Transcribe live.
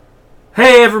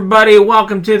Hey everybody,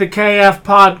 welcome to the KF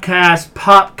Podcast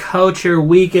Pop Culture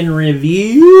Week in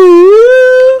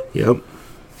Review. Yep.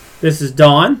 This is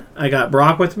Dawn. I got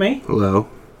Brock with me.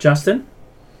 Hello. Justin.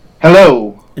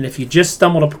 Hello. And if you just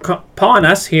stumbled upon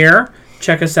us here,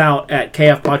 check us out at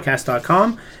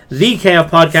kfpodcast.com. The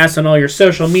KF Podcast on all your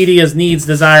social medias, needs,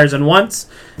 desires, and wants.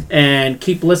 And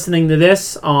keep listening to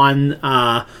this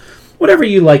on whatever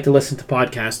you like to listen to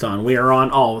podcasts on. We are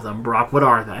on all of them. Brock, what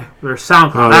are they? There's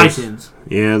SoundCloud, iTunes.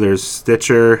 Yeah, there's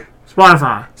Stitcher.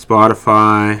 Spotify.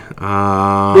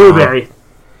 Blueberry.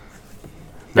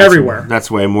 Everywhere.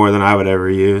 That's way more than I would ever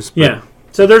use. Yeah.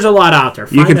 So there's a lot out there.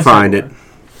 You can find it.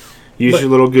 Use your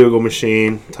little Google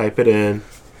machine. Type it in.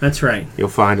 That's right. You'll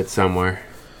find it somewhere.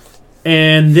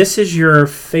 And this is your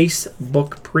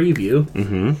Facebook preview.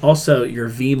 Mm-hmm. Also, your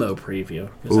Vimo preview.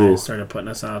 Because I started putting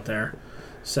us out there.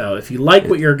 So if you like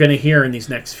what you're going to hear in these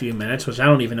next few minutes, which I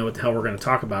don't even know what the hell we're going to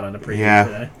talk about on the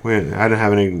preview today. I don't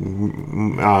have any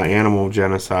animal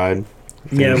genocide.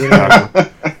 Yeah, we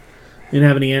didn't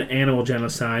have any animal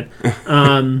genocide.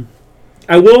 I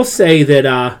will say that,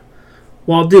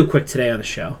 I'll do a quick today on the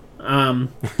show.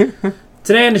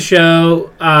 Today on the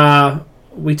show,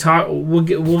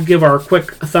 we'll give our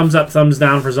quick thumbs up, thumbs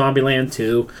down for Zombieland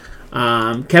 2.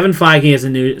 Kevin Feige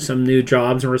has some new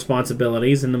jobs and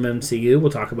responsibilities in the MCU.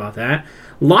 We'll talk about that.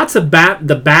 Lots of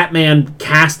the Batman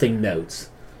casting notes.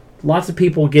 Lots of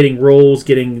people getting roles,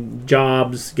 getting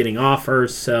jobs, getting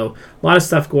offers. So a lot of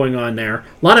stuff going on there.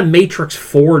 A lot of Matrix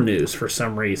 4 news for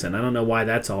some reason. I don't know why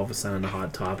that's all of a sudden a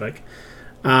hot topic.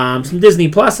 Some Disney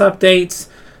Plus updates.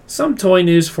 Some toy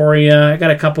news for you. I got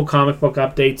a couple comic book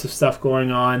updates of stuff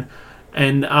going on.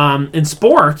 And in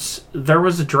sports, there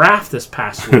was a draft this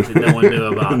past week that no one knew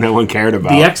about. No one cared about.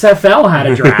 The XFL had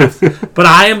a draft, but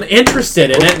I am interested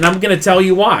in it, and I'm going to tell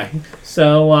you why.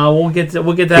 So we'll get that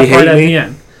part at the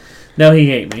end. No, he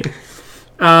hate me.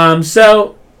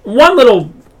 So one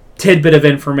little tidbit of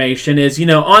information is,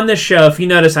 on this show, if you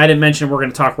notice, I didn't mention we're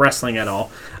going to talk wrestling at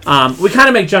all. We kind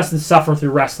of make Justin suffer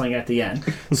through wrestling at the end.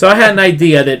 So I had an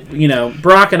idea that,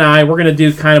 Brock and I, we're going to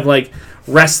do kind of like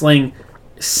wrestling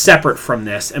separate from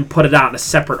this and put it out in a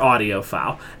separate audio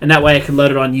file, and that way I can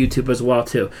load it on YouTube as well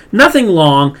too. Nothing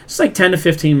long, it's like 10 to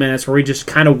 15 minutes where we just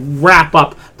kind of wrap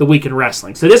up the week in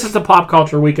wrestling. So this is the Pop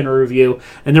Culture Week in Review,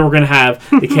 and then we're going to have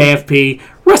the KFP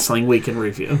Wrestling Week in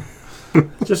Review.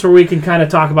 Just where we can kind of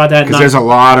talk about that. Because there's a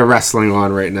lot of wrestling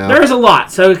on right now. There's a lot,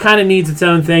 so it kind of needs its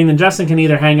own thing. Then Justin can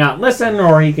either hang out and listen,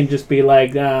 or he can just be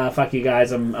like, fuck you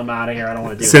guys, I'm out of here, I don't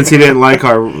want to do it. Since he didn't like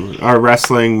our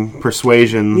wrestling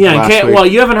persuasion last week. Well,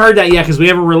 you haven't heard that yet because we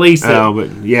haven't released it. Oh, but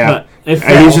yeah. But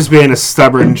he's just being a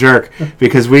stubborn jerk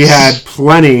because we had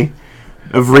plenty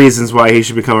of reasons why he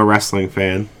should become a wrestling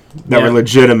fan. That were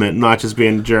legitimate, not just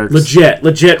being jerks.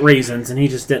 Legit reasons, and he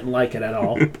just didn't like it at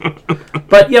all.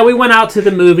 But yeah, we went out to the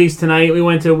movies tonight.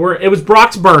 It was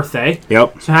Brock's birthday.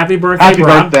 Yep. So happy birthday, Happy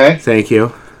Brock. birthday. Thank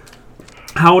you.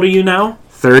 How old are you now?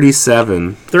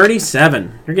 37.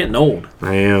 37. You're getting old.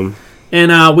 I am.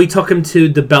 And we took him to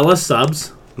DeBella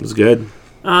Subs. It was good.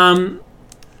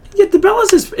 Yeah,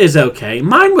 DeBella's is okay.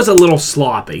 Mine was a little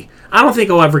sloppy. I don't think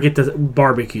I'll ever get the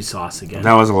barbecue sauce again.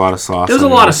 That was a lot of sauce. There was a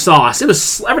lot of sauce.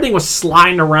 Everything was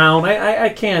sliding around. I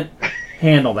can't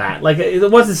handle that. Like,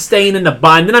 it wasn't staying in the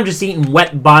bun. Then I'm just eating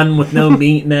wet bun with no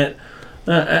meat in it.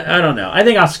 I don't know. I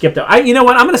think I'll skip that. You know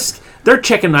what? Their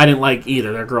chicken I didn't like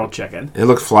either. Their grilled chicken. It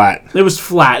looked flat. It was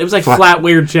flat. It was like flat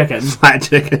weird chicken. Flat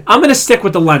chicken. I'm going to stick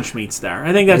with the lunch meats there.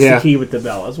 I think that's the key with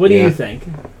DeBella's. What do you think?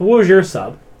 What was your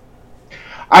sub?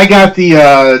 I got the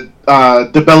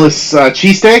DeBella's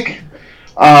cheesesteak.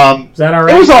 Is that all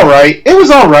right? It was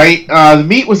all right. The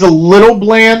meat was a little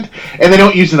bland, and they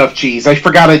don't use enough cheese. I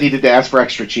forgot I needed to ask for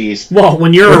extra cheese. Well,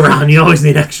 when you're around, you always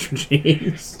need extra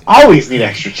cheese. Always need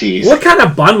extra cheese. What kind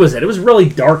of bun was it? It was really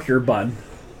dark, your bun.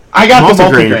 I got the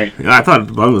multigrain. I thought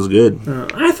the bun was good.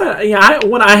 I thought,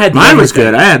 when I had mine was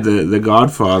good. I had the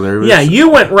Godfather. Yeah, you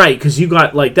went right because you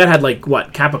got that had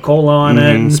what, capicola on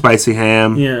it, and spicy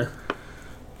ham. Yeah.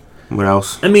 What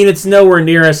else? I mean, it's nowhere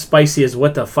near as spicy as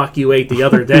what the fuck you ate the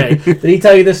other day. Did he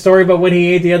tell you this story about what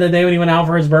he ate the other day when he went out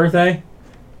for his birthday?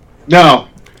 No.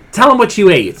 Tell him what you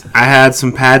ate. I had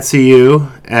some Pad See Ew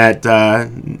at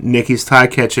Nikki's Thai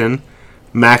Kitchen,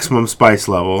 maximum spice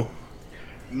level.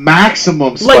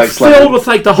 Maximum spice level? Filled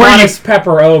with the hottest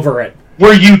pepper over it.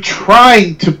 Were you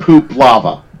trying to poop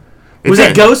lava? Was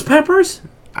it ghost peppers?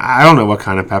 I don't know what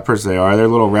kind of peppers they are. They're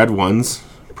little red ones.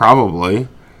 Probably.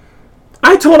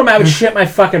 I told him I would shit my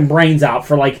fucking brains out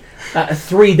for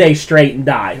 3 days straight and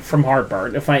die from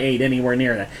heartburn if I ate anywhere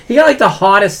near that. He got the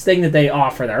hottest thing that they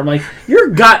offer there. I'm like, your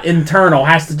gut internal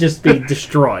has to just be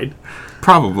destroyed.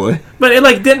 Probably. But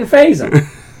it didn't faze him.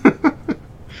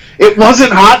 It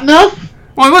wasn't hot enough?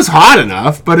 Well, it was hot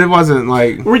enough, but it wasn't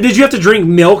like... Or did you have to drink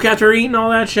milk after eating all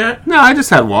that shit? No, I just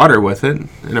had water with it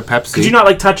and a Pepsi. Could you not,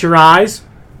 like, touch your eyes?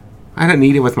 I didn't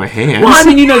eat it with my hands. Well, I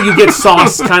mean, you get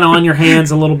sauce kind of on your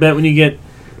hands a little bit when you get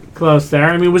close there.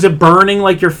 I mean, was it burning,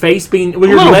 like, your face being... Were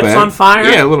your lips on fire?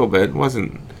 Yeah, a little bit. It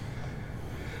wasn't...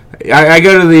 I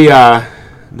go to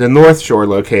the North Shore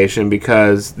location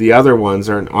because the other ones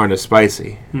aren't as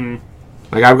spicy.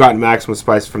 Like, I've gotten maximum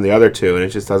spice from the other two, and it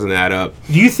just doesn't add up.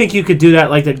 Do you think you could do that,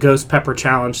 like the Ghost Pepper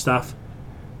Challenge stuff?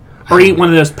 Or eat one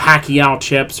of those Pacquiao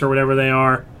chips or whatever they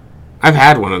are? I've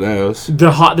had one of those.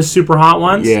 The super hot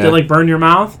ones? Yeah. That, like, burn your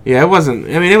mouth? Yeah, it wasn't...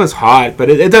 I mean, it was hot, but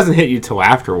it doesn't hit you till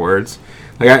afterwards.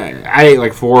 Like, I ate,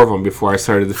 like, 4 of them before I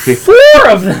started the feed. 4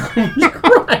 of them?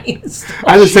 Christ.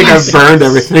 I just think I've burned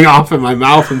everything off in my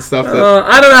mouth and stuff.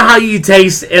 I don't know how you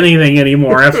taste anything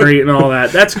anymore after eating all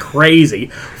that. That's crazy.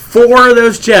 4 of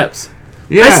those chips.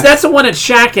 Yeah. That's the one that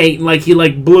Shaq ate, and like he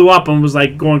like blew up and was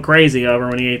like going crazy over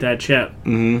when he ate that chip.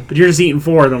 Mm-hmm. But you're just eating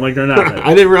 4 of them like they're nothing.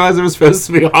 I didn't realize it was supposed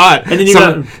to be hot. And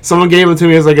then someone gave them to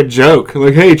me as like a joke.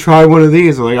 Like, hey, try one of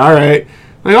these. I'm like, all right.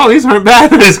 I'm like, oh, these aren't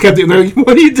bad. And I just kept eating. They're like,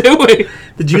 what are you doing?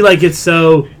 Did you like it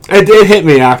so... It did hit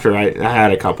me after I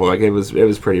had a couple. Like, it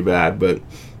was pretty bad, but...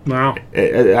 Wow.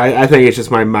 I think it's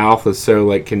just my mouth is so,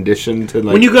 like, conditioned to,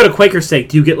 like... When you go to Quaker Steak,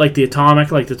 do you get, like, the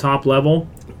atomic, like, the top level?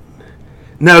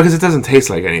 No, because it doesn't taste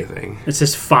like anything. It's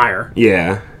just fire.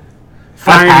 Yeah.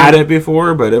 Fire. I've had it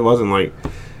before, but it wasn't, like...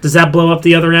 Does that blow up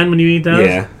the other end when you eat those?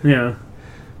 Yeah. Yeah.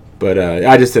 But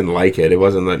I just didn't like it. It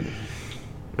wasn't, like...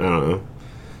 I don't know.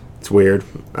 It's weird.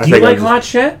 Do you like hot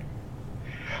shit?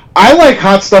 I like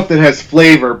hot stuff that has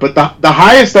flavor, but the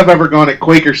highest I've ever gone at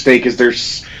Quaker Steak is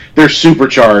they're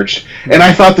supercharged, and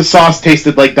I thought the sauce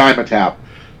tasted like Dimetapp.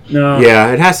 No.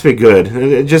 Yeah, it has to be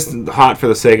good. Just hot for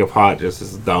the sake of hot just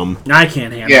is dumb. I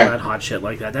can't handle that hot shit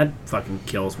like that. That fucking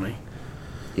kills me.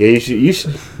 Yeah, you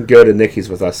should go to Nikki's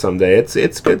with us someday.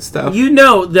 It's good stuff. You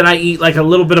know that I eat like a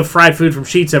little bit of fried food from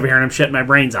Sheetz over here, and I'm shitting my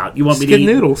brains out. You want just me to get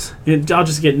eat noodles? I'll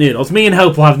just get noodles. Me and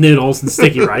Hope will have noodles and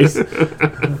sticky rice.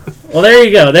 Well, there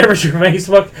you go. There was your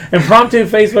Facebook impromptu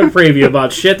Facebook preview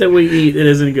about shit that we eat that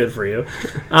isn't good for you.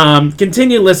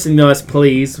 Continue listening to us,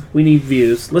 please. We need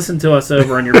views. Listen to us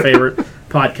over on your favorite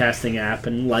podcasting app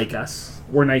and like us.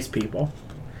 We're nice people,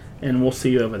 and we'll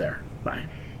see you over there. Bye.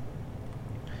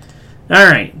 All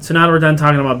right, so now that we're done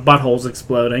talking about buttholes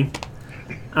exploding,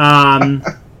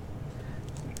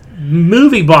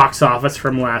 movie box office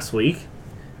from last week.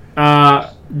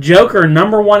 Joker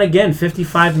 #1 again,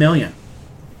 55 million.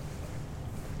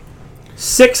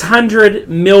 600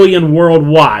 million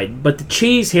worldwide. But the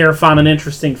cheese here found an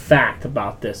interesting fact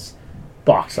about this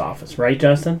box office, right,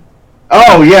 Justin?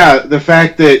 Oh yeah, the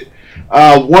fact that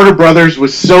Warner Brothers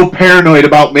was so paranoid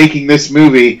about making this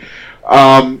movie.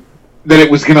 That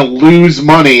it was going to lose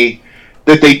money,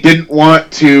 that they didn't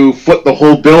want to foot the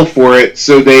whole bill for it,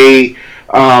 so they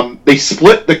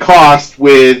split the cost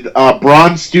with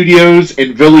Braun Studios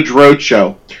and Village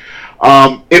Roadshow.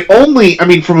 It only, I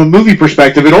mean, from a movie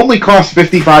perspective, it only cost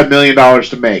 $55 million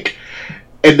to make.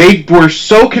 And they were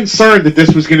so concerned that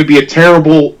this was going to be a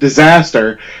terrible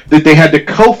disaster that they had to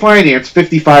co-finance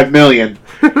 $55 million.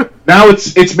 Now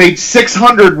it's made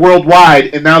 600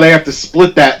 worldwide, and now they have to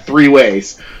split that 3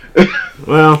 ways.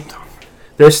 Well,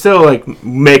 they're still like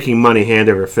making money hand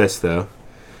over fist, though.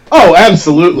 Oh,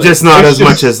 absolutely. Just not as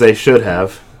much as they should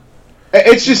have.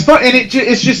 It's just fun, and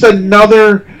it's just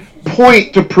another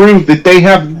point to prove that they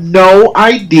have no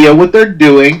idea what they're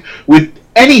doing with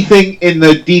anything in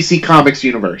the DC Comics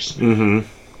universe. Mm-hmm.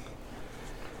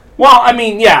 Well, I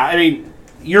mean,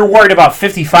 you're worried about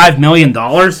 $55 million,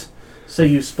 so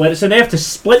you split it. So they have to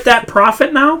split that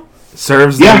profit now?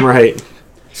 Serves them right.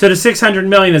 So the $600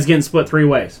 million is getting split 3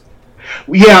 ways.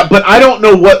 Yeah, but I don't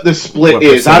know what the split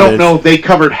is. I don't know if they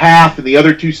covered half and the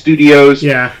other 2 studios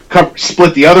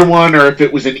split the other one, or if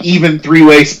it was an even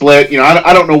 3-way split. You know,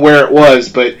 I don't know where it was,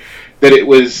 but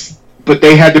but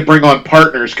they had to bring on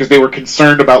partners because they were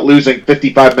concerned about losing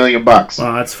 $55 million. Well,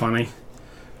 that's funny.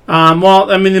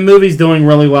 Well, I mean, the movie's doing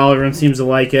really well. Everyone seems to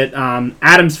like it.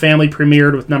 Addams Family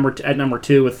premiered with number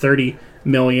 2 with 30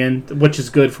 million, which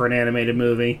is good for an animated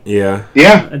movie. Yeah.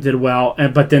 It did well.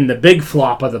 But then the big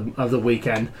flop of the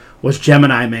weekend was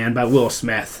Gemini Man by Will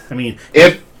Smith. I mean,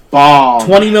 it bombed.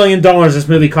 $20 million. This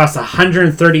movie cost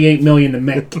 $138 million to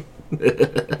make.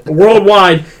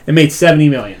 Worldwide, it made $70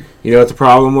 million. You know what the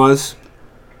problem was?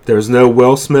 There was no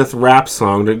Will Smith rap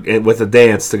song with a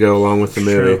dance to go along with the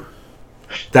movie. True.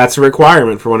 That's a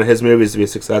requirement for one of his movies to be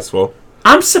successful.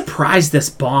 I'm surprised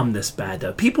this bombed this bad,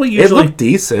 though. People usually... It looked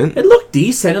decent. It looked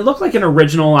decent. It looked like an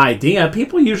original idea.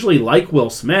 People usually like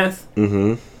Will Smith.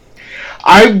 Mm-hmm.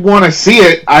 I want to see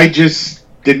it. I just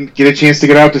didn't get a chance to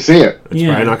get out to see it. It's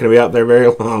probably not going to be out there very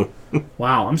long.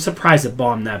 Wow, I'm surprised it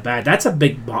bombed that bad. That's a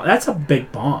big bomb. That's a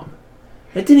big bomb.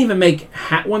 It didn't even make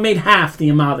made half the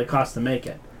amount it cost to make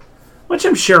it. Which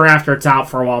I'm sure after it's out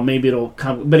for a while, maybe it'll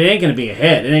come. But it ain't going to be a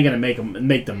hit. It ain't going to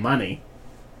make them money.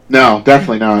 No,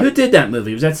 definitely not. Who did that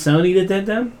movie? Was that Sony that did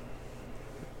them?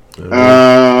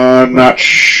 I'm not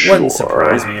sure. Wouldn't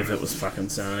surprise me if it was fucking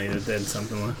Sony that did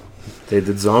something like. They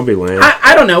did Zombieland.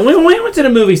 I don't know. When we went to the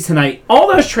movies tonight, all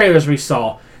those trailers we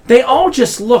saw, they all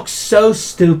just look so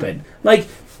stupid. Like,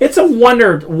 it's a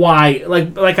wonder why.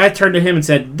 Like I turned to him and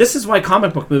said, "This is why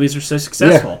comic book movies are so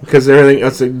successful." Because everything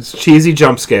it's cheesy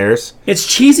jump scares. It's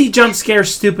cheesy jump scare,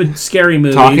 stupid, scary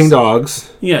movies. Talking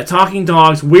dogs. Yeah, talking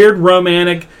dogs. Weird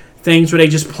romantic things where they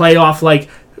just play off like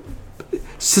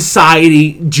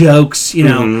society jokes, you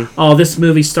know. Oh, this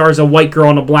movie stars a white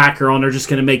girl and a black girl, and they're just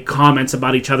going to make comments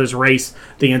about each other's race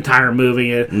the entire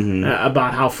movie,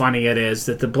 about how funny it is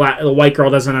that the white girl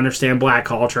doesn't understand black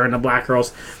culture, and the black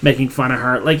girl's making fun of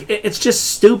her. Like, it's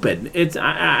just stupid. It's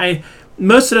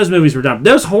most of those movies were dumb.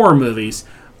 Those horror movies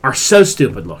are so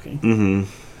stupid looking.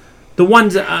 The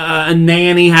ones a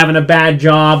nanny having a bad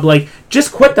job, like,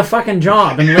 just quit the fucking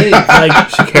job and leave. Like,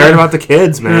 she cared about the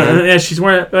kids, man. Yeah, she's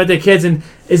worried about the kids. And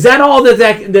is that all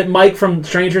that Mike from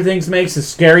Stranger Things makes? Is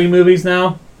scary movies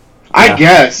now? I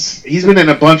guess he's been in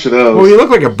a bunch of those. Well, you look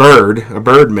like a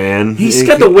bird man. He's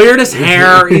got the weirdest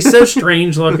hair. He's so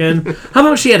strange looking. How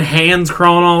about she had hands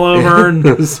crawling all over and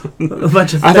a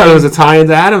bunch of things? I thought it was a tie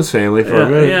into Addams Family for a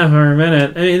minute. Yeah, for a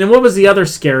minute. I mean, and what was the other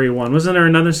scary one? Wasn't there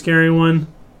another scary one?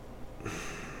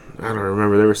 I don't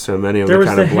remember. There were so many of them that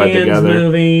kind of bled together. There was the Hands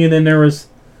movie, and then there was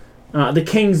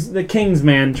the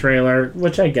Kingsman trailer,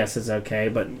 which I guess is okay,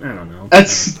 but I don't know.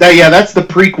 That's the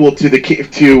prequel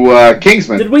to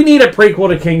Kingsman. Did we need a prequel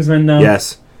to Kingsman though?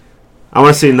 Yes. I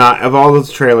want to see of all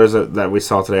those trailers that we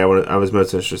saw today. I was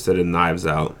most interested in Knives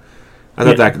Out.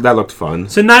 I thought that looked fun.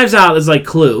 So Knives Out is like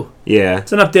Clue. Yeah.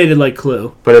 It's an updated like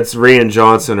Clue. But it's Rian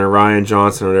Johnson or Ryan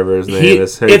Johnson or whatever his name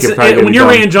is. When you're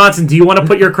Rian Johnson, do you want to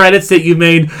put your credits that you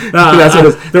made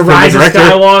the Rise of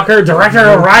Skywalker, director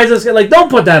of Rise of Skywalker? Like, don't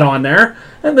put that on there.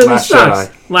 And then Last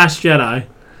Jedi.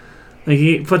 Like,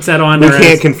 he puts that on we there. We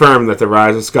can't confirm that the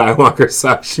Rise of Skywalker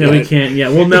sucks yet. We can't. Yeah,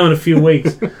 we'll know in a few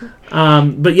weeks. But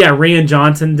yeah, Rian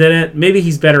Johnson did it. Maybe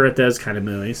he's better at those kind of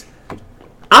movies.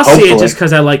 I'll see it just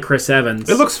because I like Chris Evans.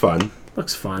 It looks fun.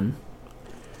 Looks fun.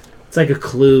 It's like a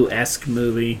Clue-esque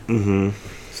movie.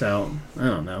 So, I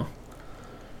don't know.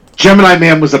 Gemini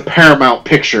Man was a Paramount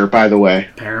picture, by the way.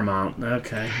 Paramount,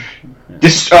 okay.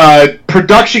 This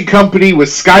production company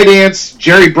was Skydance,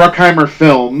 Jerry Bruckheimer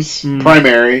Films,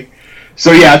 primary.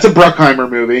 So yeah, it's a Bruckheimer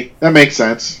movie. That makes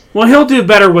sense. Well, he'll do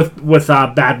better with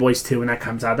Bad Boys 2 when that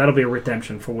comes out. That'll be a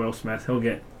redemption for Will Smith. He'll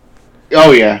get...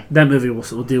 Oh, yeah. That movie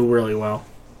will do really well.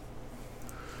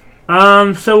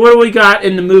 So what do we got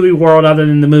in the movie world other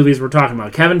than the movies we're talking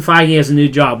about? Kevin Feige has a new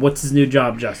job. What's his new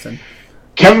job, Justin?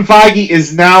 Kevin Feige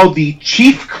is now the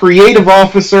Chief Creative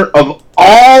Officer of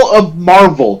all of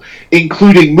Marvel,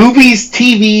 including movies,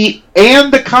 TV,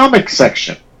 and the comics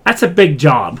section. That's a big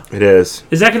job. It is.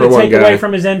 Is that going to take away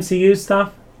from his MCU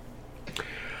stuff?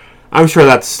 I'm sure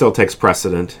that still takes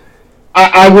precedent.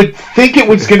 I would think it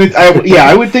was going to...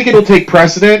 I would think it'll take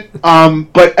precedent.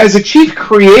 But as a Chief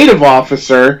Creative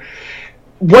Officer...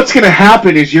 What's going to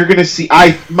happen is you're going to see,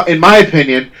 in my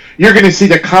opinion, you're going to see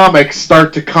the comics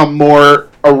start to come more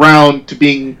around to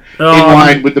being in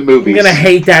line with the movies. I'm going to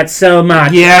hate that so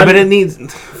much. Yeah, but it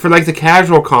needs, for like the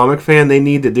casual comic fan, they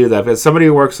need to do that. As somebody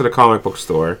who works at a comic book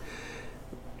store,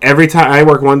 every time I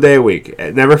work one day a week,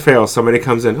 it never fails. Somebody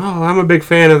comes in, I'm a big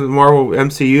fan of the Marvel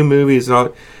MCU movies. And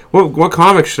all. What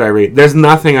comics should I read? There's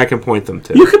nothing I can point them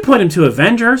to. You could point them to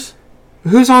Avengers.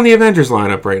 Who's on the Avengers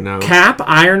lineup right now? Cap,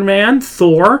 Iron Man,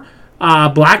 Thor,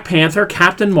 Black Panther,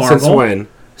 Captain Marvel. Since when?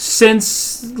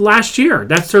 Since last year.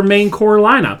 That's their main core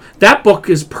lineup. That book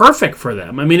is perfect for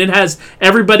them. I mean, it has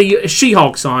everybody,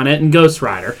 She-Hulk's on it, and Ghost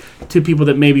Rider. Two people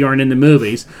that maybe aren't in the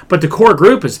movies. But the core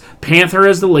group is Panther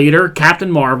as the leader,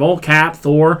 Captain Marvel, Cap,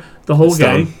 Thor, the whole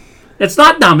gang. Dumb. It's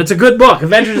not dumb. It's a good book.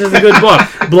 Avengers is a good book.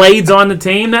 Blade's on the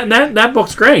team. That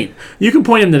book's great. You can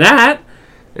point him to that.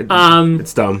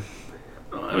 It's dumb.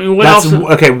 I mean, what else?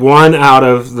 Okay, one out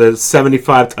of the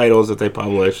 75 titles that they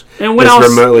publish. And what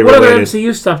else? What other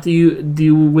MCU stuff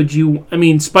would you? I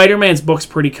mean, Spider-Man's books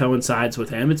pretty coincides with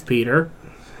him. It's Peter.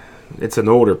 It's an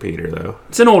older Peter, though.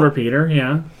 It's an older Peter,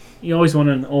 yeah. You always want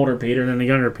an older Peter than a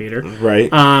younger Peter, right?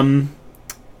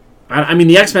 I mean,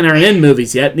 the X-Men aren't in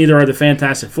movies yet. Neither are the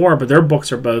Fantastic Four, but their books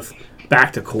are both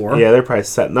back to core. Yeah, they're probably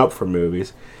setting up for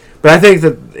movies. But I think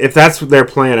that if that's their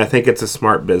plan, I think it's a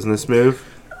smart business move.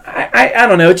 I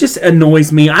don't know. It just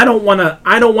annoys me. I don't want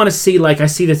to see I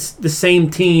see the same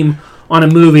team on a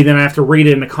movie, then I have to read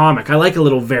it in a comic. I like a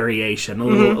little variation, a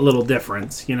little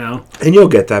difference, And you'll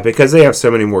get that because they have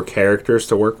so many more characters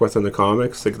to work with in the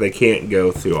comics. Like they can't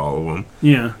go through all of them.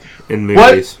 Yeah. In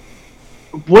movies.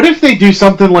 What if they do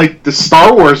something like the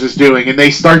Star Wars is doing, and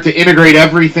they start to integrate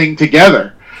everything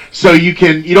together? So you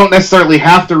don't necessarily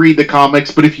have to read the comics,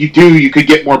 but if you do, you could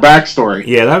get more backstory.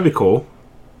 Yeah, that'd be cool.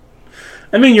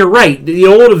 I mean, you're right. The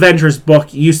old Avengers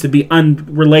book used to be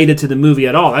unrelated to the movie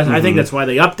at all. I think that's why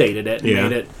they updated it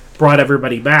and brought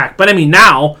everybody back. But I mean,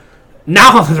 now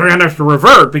they're going to have to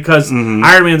revert because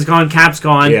Iron Man's gone, Cap's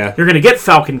gone. Yeah. You're going to get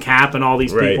Falcon Cap and all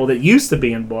these people that used to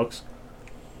be in books.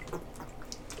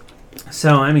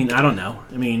 So, I mean, I don't know.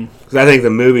 I mean... Because I think the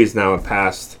movies now have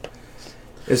passed...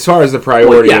 As far as the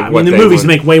priority of what the movies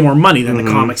make way more money than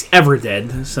the comics ever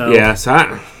did. So yeah,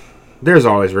 so there's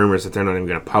always rumors that they're not even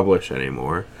going to publish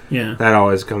anymore. Yeah. That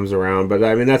always comes around. But,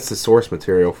 I mean, that's the source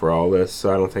material for all this,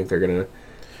 so I don't think they're going to...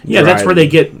 Yeah, that's where they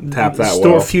get tap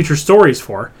that future stories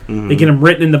for. They get them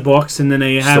written in the books, and then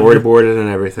they have... Storyboarded and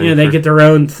everything. Yeah, they get their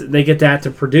own... They get that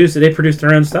to produce it. They produce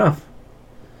their own stuff.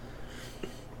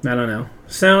 I don't know.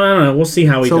 So, I don't know. We'll see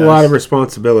how he does. It's a lot of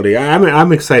responsibility.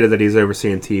 I'm excited that he's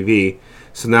overseeing TV.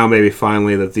 So now maybe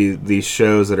finally that these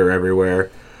shows that are everywhere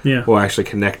will actually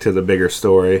connect to the bigger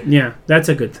story. Yeah, that's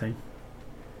a good thing.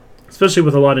 Especially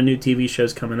with a lot of new TV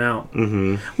shows coming out.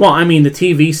 Mm-hmm. Well, I mean, the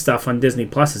TV stuff on Disney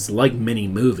Plus is like mini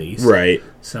movies. Right.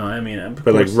 So, I mean...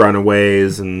 But like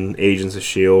Runaways and Agents of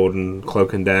S.H.I.E.L.D. and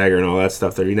Cloak and Dagger and all that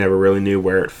stuff that you never really knew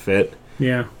where it fit.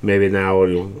 Yeah. Maybe now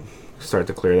it'll start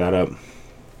to clear that up.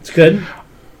 It's good.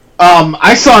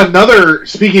 I saw another...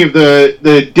 Speaking of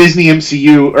the Disney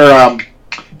MCU... or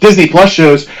Disney Plus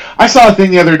shows, I saw a thing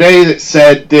the other day that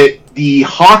said that the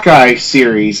Hawkeye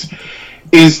series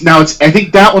is now. I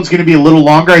think that one's going to be a little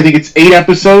longer. I think it's 8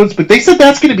 episodes, but they said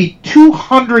that's going to be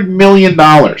 $200 million.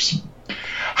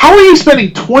 How are you spending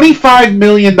 $25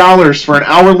 million for an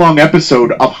hour-long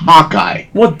episode of Hawkeye?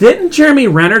 Well, didn't Jeremy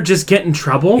Renner just get in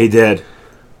trouble? He did.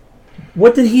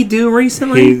 What did he do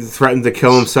recently? He threatened to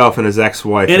kill himself and his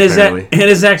ex-wife, apparently. And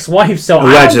his ex-wife, so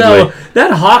allegedly. I don't know.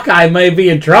 That Hawkeye may be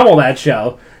in trouble, that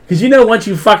show. Because once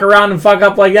you fuck around and fuck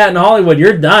up like that in Hollywood,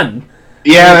 you're done.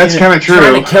 Yeah, that's kind of true.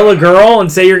 Trying to kill a girl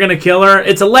and say you're going to kill her,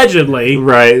 it's allegedly.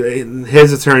 Right.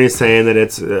 His attorney's saying that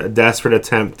it's a desperate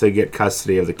attempt to get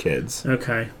custody of the kids.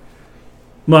 Okay.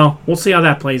 Well, we'll see how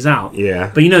that plays out.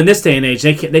 Yeah. But in this day and age,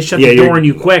 they shut the door on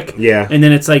you quick. Yeah. And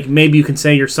then it's like, maybe you can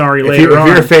say you're sorry later on.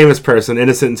 If you're a famous person,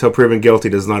 innocent until proven guilty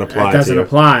does not apply to you. It doesn't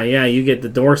apply. Yeah, you get the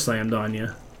door slammed on you.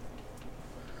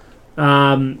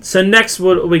 So next,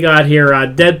 what we got here,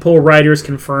 Deadpool writers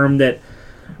confirmed that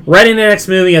writing the next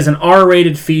movie as an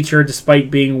R-rated feature despite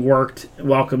being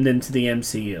welcomed into the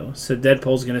MCU. So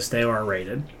Deadpool's going to stay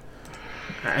R-rated.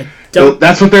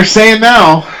 That's what they're saying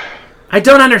now. I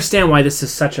don't understand why this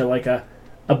is such a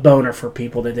boner for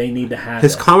people that they need to have.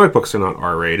 His comic books are not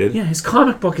R-rated. Yeah, his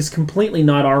comic book is completely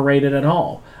not R-rated at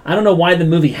all. I don't know why the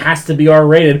movie has to be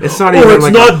R-rated. It's not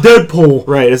even not Deadpool.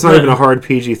 Right, it's not even a hard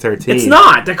PG-13. It's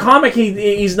not. The comic,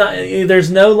 he's not. There's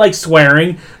no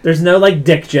swearing. There's no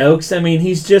dick jokes. I mean,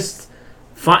 he's just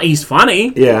he's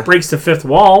funny. Yeah, breaks the fifth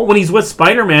wall. When he's with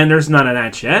Spider-Man, there's none of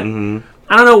that shit. Mm-hmm.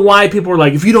 I don't know why people are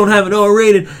like, if you don't have an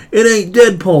R-rated, it ain't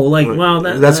Deadpool. Well,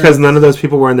 that's because none of those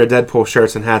people wearing their Deadpool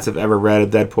shirts and hats have ever read a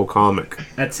Deadpool comic.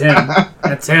 That's him.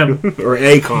 That's him. Or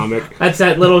a comic. That's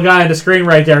that little guy on the screen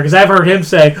right there. Because I've heard him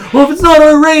say, well, if it's not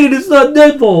R-rated, it's not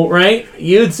Deadpool, right?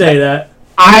 You'd say that.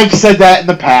 I've said that in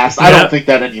the past. Yep. I don't think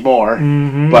that anymore.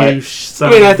 Mm-hmm. But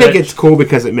I think it's cool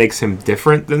because it makes him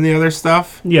different than the other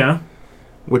stuff. Yeah.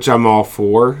 Which I'm all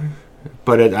for.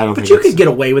 But I don't think you could get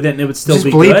away with it and it would still be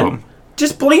bleep good. Him.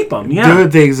 Just bleep them, yeah. Do it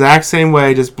the exact same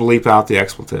way, just bleep out the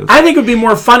expletives. I think it would be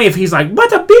more funny if he's like,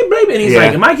 what the beep bleep? And he's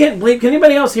like, am I getting bleep? Can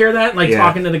anybody else hear that? And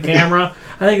talking to the camera.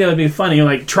 I think that would be funny.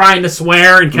 Trying to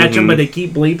swear and catch them, but they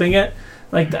keep bleeping it.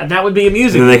 That would be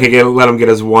amusing. And then they could let him get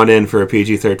his 1 in for a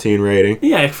PG-13 rating.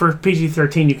 Yeah, for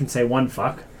PG-13 you can say 1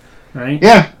 fuck, right?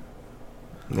 Yeah.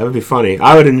 That would be funny.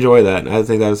 I would enjoy that. I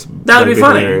think that would be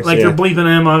funny. They're bleeping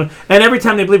him on, and every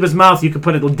time they bleep his mouth, you could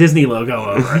put a Disney logo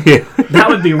over it. Yeah. That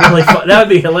would be really fun. That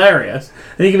would be hilarious.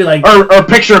 And you could be like, or a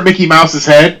picture of Mickey Mouse's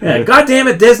head. Yeah, God damn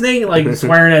it, Disney!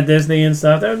 Swearing at Disney and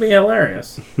stuff. That would be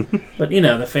hilarious. But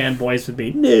the fanboys would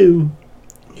be no,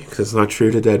 because it's not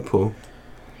true to Deadpool.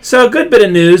 So a good bit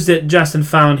of news that Justin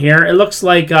found here. It looks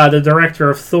like the director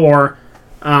of Thor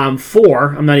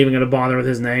 4. I'm not even going to bother with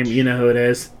his name. You know who it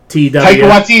is. Taika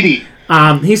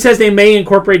Waititi. He says they may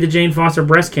incorporate the Jane Foster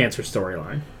breast cancer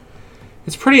storyline.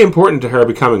 It's pretty important to her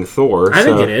becoming Thor. I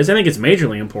think it is. I think it's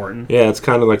majorly important. Yeah, it's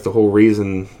kind of like the whole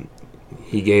reason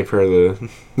he gave her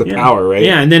the power, right?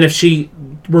 Yeah, and then if she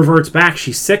reverts back,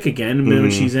 she's sick again. And then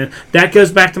when she's in, that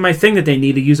goes back to my thing that they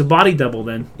need to use a body double.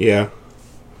 Then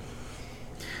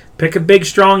pick a big,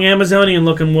 strong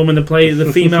Amazonian-looking woman to play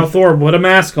the female Thor. Put a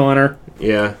mask on her.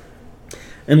 Yeah.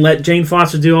 And let Jane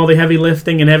Foster do all the heavy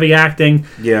lifting and heavy acting.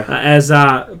 Yeah. As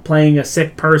playing a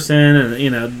sick person,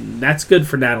 and that's good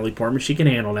for Natalie Portman. She can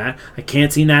handle that. I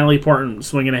can't see Natalie Portman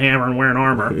swinging a hammer and wearing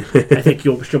armor. I think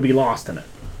she'll be lost in it.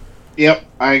 Yep,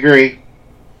 I agree.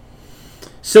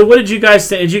 So, what did you guys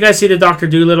say? Did you guys see the Dr.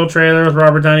 Dolittle trailer with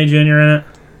Robert Downey Jr. in it?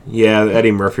 Yeah, the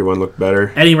Eddie Murphy one looked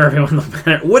better. Eddie Murphy one looked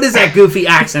better. What is that goofy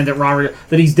accent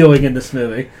that he's doing in this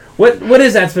movie? What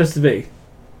is that supposed to be?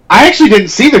 I actually didn't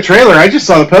see the trailer. I just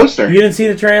saw the poster. You didn't see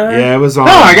the trailer? Yeah, it was on.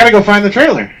 No, I gotta go find the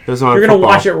trailer. It was on. You're gonna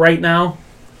watch it right now?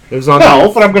 It was on.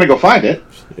 No, but I'm gonna go find it.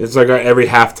 It's like every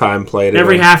halftime played.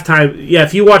 Every halftime, yeah.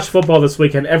 If you watched football this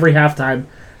weekend, every halftime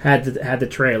had the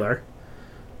trailer,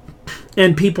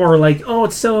 and people are like, "Oh,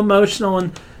 it's so emotional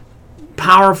and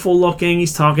powerful looking."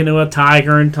 He's talking to a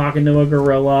tiger and talking to a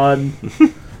gorilla, and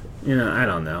I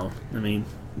don't know. I mean,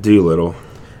 Doolittle.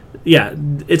 Yeah,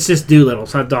 it's just Doolittle.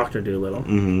 It's not Dr. Dolittle.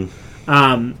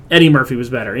 Mm-hmm. Eddie Murphy was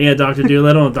better. Yeah, Dr.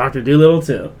 Dolittle and Dr. Dolittle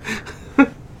too.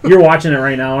 You're watching it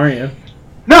right now, aren't you?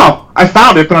 No, I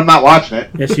found it, but I'm not watching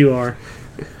it. Yes, you are.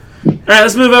 All right,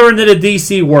 let's move over into the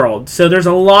DC world. So there's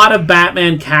a lot of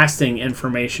Batman casting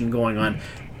information going on.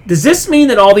 Does this mean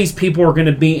that all these people are going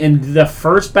to be in the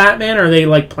first Batman, or are they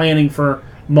like planning for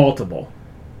multiple?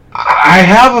 I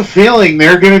have a feeling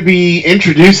they're going to be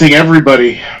introducing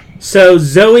everybody. So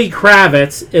Zoe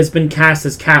Kravitz has been cast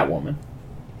as Catwoman.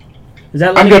 Is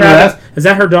that I'm good with that. Is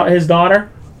that his daughter?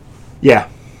 Yeah.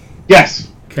 Yes.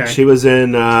 Okay. She was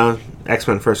in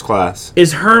X-Men First Class.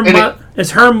 Is her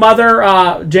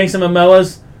mother Jason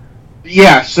Momoa's?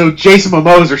 Yeah. So Jason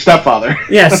Momoa is her stepfather.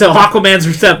 Yeah. So Aquaman's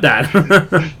her stepdad.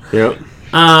 Yep.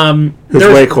 He's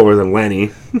way cooler than Lenny.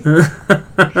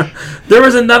 There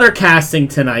was another casting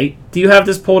tonight. Do you have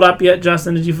this pulled up yet,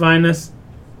 Justin? Did you find this?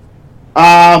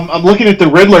 I'm looking at the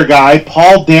Riddler guy,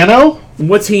 Paul Dano.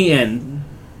 What's he in?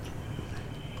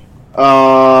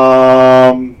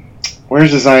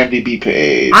 Where's his IMDb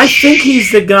page? I think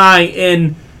he's the guy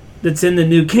that's in the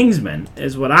new Kingsman,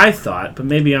 is what I thought, but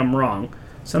maybe I'm wrong.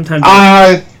 Sometimes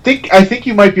I think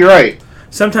you might be right.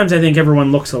 Sometimes I think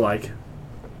everyone looks alike.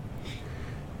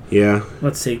 Yeah.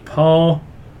 Let's see, Paul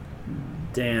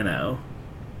Dano.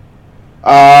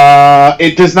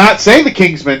 It does not say the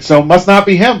Kingsman, so it must not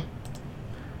be him.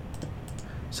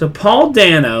 So Paul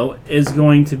Dano is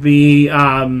going to be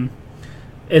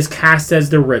is cast as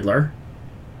the Riddler.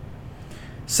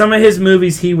 Some of his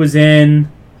movies he was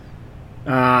in. He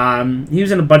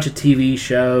was in a bunch of TV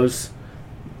shows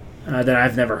that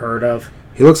I've never heard of.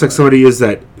 He looks like somebody used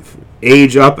that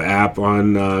Age Up app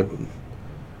on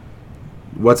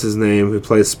what's his name who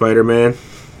plays Spider-Man,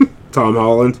 Tom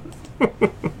Holland.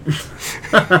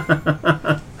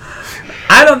 I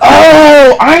don't.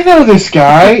 Oh, I know this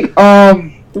guy.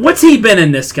 What's he been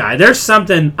in, this guy? There's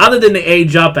something other than the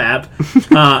Age Up app.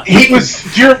 He was.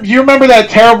 Do you remember that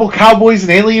terrible Cowboys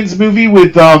and Aliens movie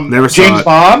with James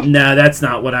Bond? No, that's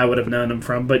not what I would have known him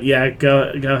from. But yeah,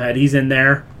 go ahead. He's in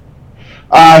there.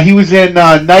 He was in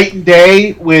Night and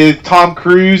Day with Tom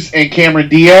Cruise and Cameron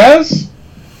Diaz.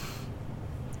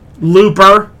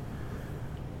 Looper.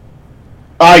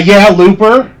 Yeah,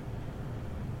 Looper.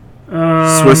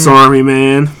 Swiss Army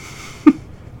Man.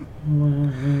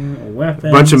 Weapons.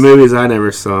 A bunch of movies I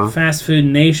never saw. Fast Food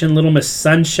Nation, Little Miss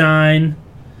Sunshine.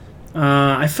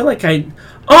 I feel like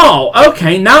Oh,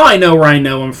 okay. Now I know where I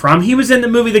know him from. He was in the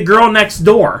movie The Girl Next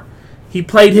Door. He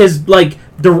played his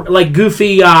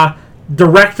goofy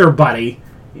director buddy.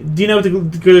 Do you know the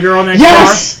Girl Next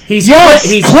Door? He's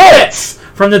Fritz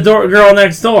from the Girl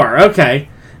Next Door. Okay.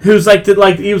 Who's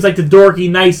he was like the dorky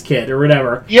nice kid or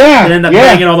whatever. Yeah. And ended up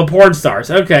banging all the porn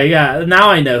stars. Okay, yeah. Now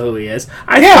I know who he is.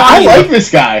 I like this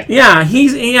guy. Yeah,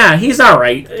 he's all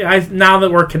right. Now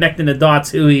that we're connecting the dots,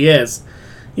 who he is.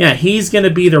 Yeah, he's gonna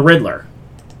be the Riddler.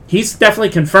 He's definitely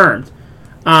confirmed.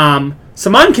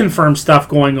 Some unconfirmed stuff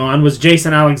going on was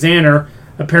Jason Alexander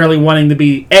apparently wanting to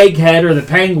be Egghead or the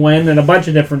Penguin and a bunch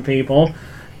of different people.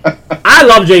 I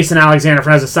love Jason Alexander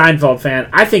as a Seinfeld fan.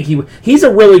 I think he's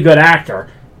a really good actor.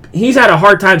 He's had a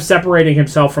hard time separating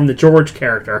himself from the George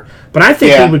character, but I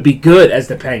think he would be good as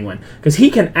the Penguin because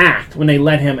he can act when they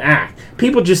let him act.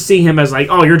 People just see him as like,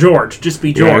 oh, you're George, just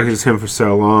be George. Yeah, he's him for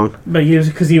so long. But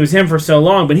because he was him for so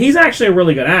long, but he's actually a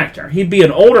really good actor. He'd be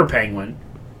an older Penguin.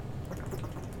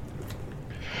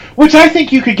 Which I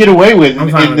think you could get away with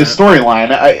in this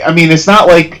storyline. I mean, it's not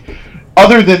like,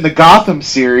 other than the Gotham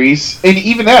series, and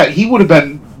even that, he would have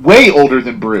been way older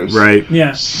than Bruce. Right.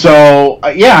 Yeah. So,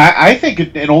 I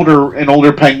think an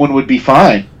older Penguin would be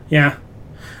fine. Yeah.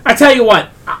 I tell you what,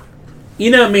 you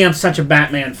know me, I'm such a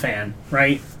Batman fan,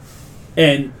 right?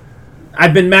 And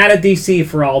I've been mad at DC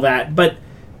for all that, but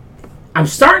I'm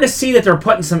starting to see that they're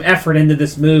putting some effort into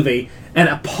this movie, and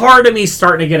a part of me is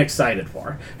starting to get excited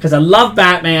for it. Because I love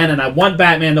Batman, and I want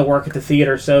Batman to work at the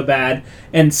theater so bad.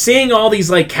 And seeing all these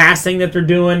like casting that they're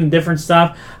doing and different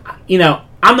stuff, you know,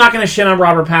 I'm not going to shit on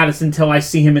Robert Pattinson until I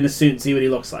see him in the suit and see what he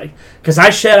looks like. Because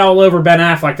I shed all over Ben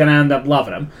Affleck and I ended up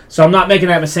loving him. So I'm not making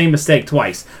that same mistake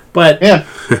twice. But yeah.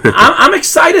 I'm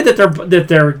excited that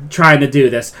they're trying to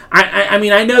do this. I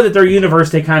mean, I know that their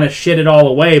universe, they kind of shit it all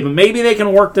away, but maybe they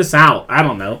can work this out. I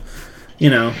don't know.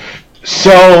 You know.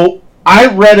 So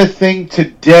I read a thing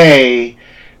today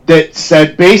that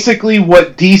said basically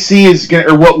what DC is going,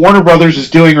 or what Warner Brothers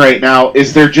is doing right now,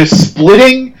 is they're just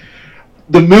splitting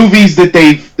the movies that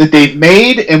they've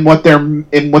made and what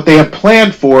they have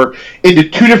planned for into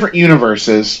two different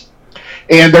universes,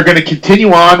 and they're going to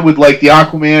continue on with like the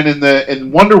Aquaman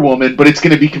and Wonder Woman, but it's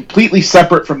going to be completely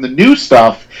separate from the new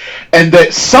stuff, and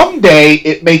that someday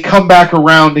it may come back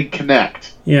around and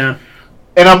connect. Yeah.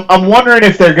 And I'm wondering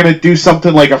if they're going to do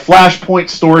something like a Flashpoint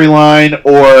storyline,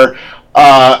 or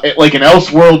like an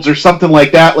Elseworlds or something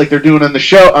like that, like they're doing on the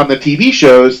TV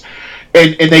shows.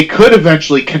 And they could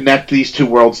eventually connect these two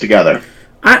worlds together.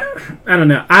 I don't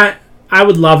know. I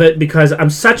would love it because I'm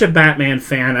such a Batman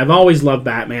fan. I've always loved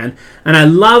Batman. And I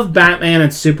love Batman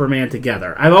and Superman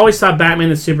together. I've always thought Batman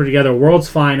and Superman together, world's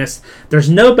finest. There's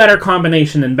no better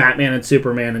combination than Batman and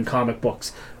Superman in comic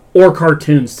books or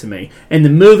cartoons to me. In the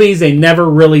movies, they never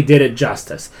really did it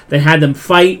justice. They had them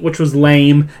fight, which was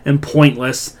lame and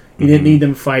pointless. You didn't need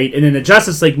them to fight. And in the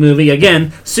Justice League movie,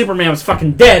 again, Superman was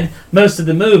fucking dead most of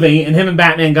the movie, and him and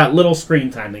Batman got little screen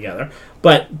time together.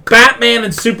 But Batman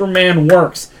and Superman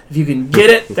works. If you can get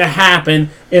it to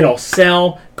happen, it'll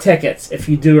sell tickets if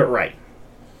you do it right.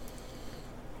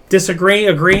 Disagree?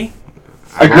 Agree?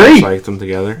 Agree. I liked them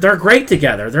together. They're great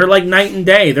together. They're like night and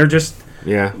day. They're just...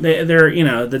 Yeah. They're, you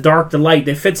know, the dark, the light.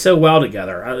 They fit so well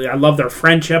together. I love their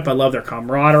friendship. I love their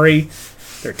camaraderie.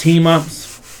 Their team-ups.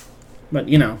 But,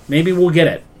 you know, maybe we'll get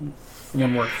it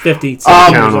when we're 50, years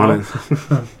old.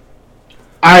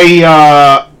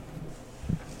 I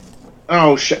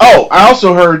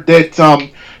also heard that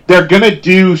they're going to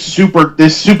do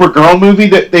this Supergirl movie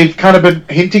that they've kind of been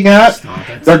hinting at.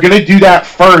 They're going to do that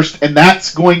first, and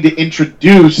that's going to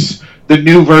introduce the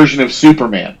new version of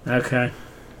Superman. Okay.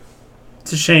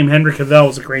 It's a shame. Henry Cavill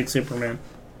was a great Superman.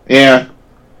 Yeah.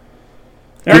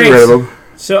 All right.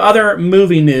 So other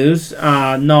movie news,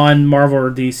 non-Marvel or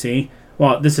DC.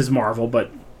 Well, this is Marvel, but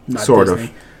not sort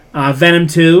Disney. Venom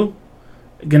 2,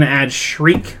 going to add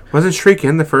Shriek. Wasn't Shriek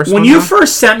in the first one? When you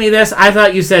first sent me this, I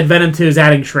thought you said Venom 2 is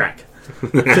adding Shrek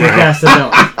to the cast of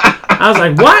villains. I was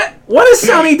like, what? What is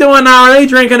Sony doing now? Are they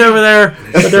drinking over there?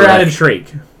 But they're adding Shriek.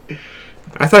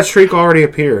 I thought Shriek already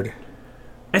appeared.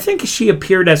 I think she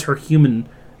appeared as her human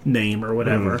name or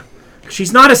whatever.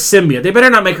 She's not a symbiote. They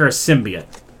better not make her a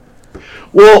symbiote.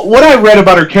 Well, what I read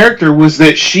about her character was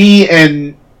that she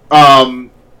and is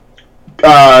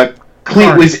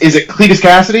it Cletus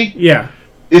Cassidy? Yeah.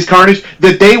 Is Carnage,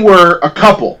 that they were a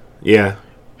couple. Yeah.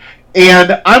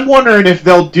 And I'm wondering if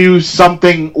they'll do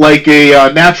something like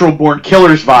a Natural Born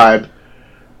Killers vibe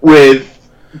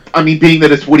with, I mean, being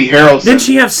that it's Woody Harrelson. Didn't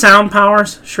she have sound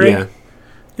powers, Shriek? Yeah.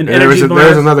 And there was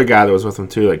another guy that was with him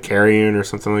too, like Carrion or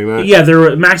something like that. Yeah,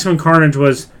 Maximum Carnage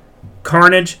was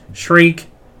Carnage, Shriek,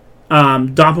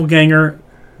 Doppelganger,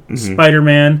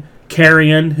 Spider-Man,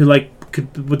 Carrion, who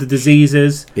with the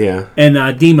diseases. Yeah. And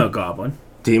Demogoblin.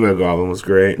 Demogoblin was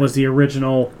great. Was the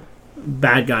original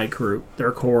bad guy group,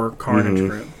 their core Carnage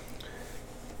group.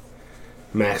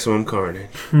 Maximum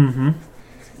Carnage. A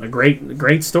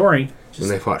great story. And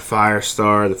they fought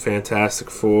Firestar, the Fantastic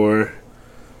Four,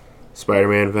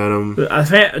 Spider-Man, Venom.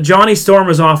 Johnny Storm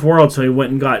was off-world, so he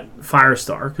went and got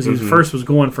Firestar, because he first was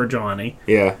going for Johnny.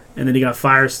 Yeah. And then he got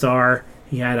Firestar.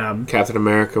 He had Captain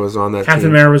America was on that Captain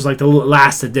team. America was like the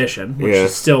last edition, which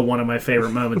is still one of my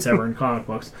favorite moments ever in comic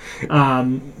books.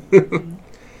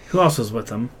 Who else was with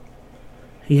him?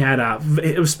 He had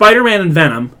it was Spider-Man and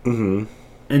Venom,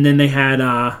 and then they had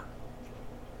I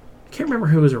can't remember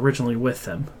who was originally with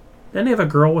them. Didn't they have a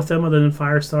girl with them other than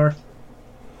Firestar?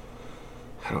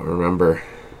 I don't remember.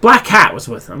 Black Cat was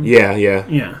with them. Yeah.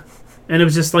 And it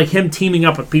was just like him teaming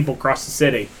up with people across the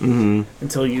city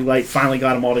until you finally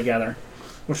got them all together,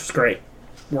 which was great.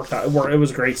 Worked out. It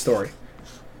was a great story.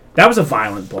 That was a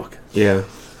violent book. Yeah.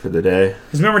 for the day.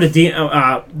 Because remember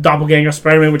the doppelganger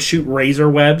Spider-Man would shoot razor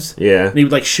webs? Yeah. And he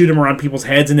would, like, shoot them around people's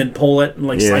heads and then pull it and,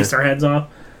 like, slice their heads off?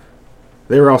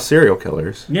 They were all serial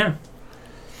killers. Yeah.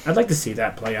 I'd like to see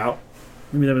that play out.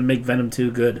 Maybe that would make Venom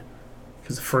 2 good.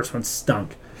 Because the first one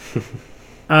stunk.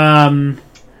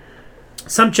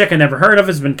 Some chick I never heard of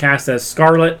has been cast as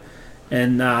Scarlet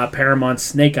in Paramount's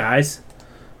Snake Eyes.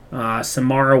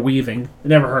 Samara Weaving.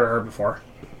 Never heard of her before.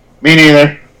 Me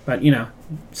neither. But, you know,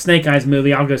 Snake Eyes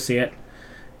movie, I'll go see it.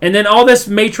 And then all this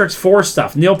Matrix 4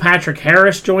 stuff. Neil Patrick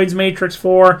Harris joins Matrix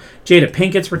 4. Jada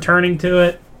Pinkett's returning to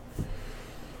it.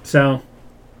 So,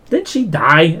 didn't she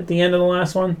die at the end of the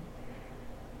last one?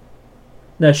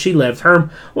 No, she lived. I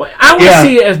want to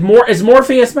see it is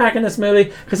Morpheus back in this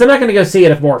movie? Because I'm not going to go see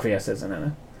it if Morpheus isn't in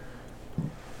it.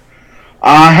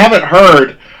 I haven't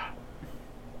heard.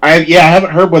 I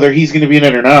haven't heard whether he's going to be in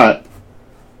it or not.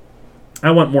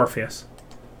 I want Morpheus.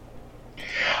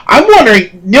 I'm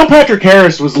wondering, Neil Patrick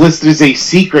Harris was listed as a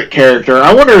secret character.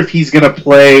 I wonder if he's going to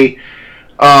play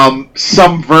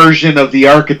some version of the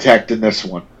Architect in this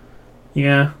one.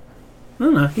 Yeah. I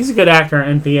don't know. He's a good actor at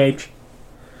NPH.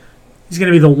 He's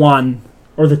going to be the 1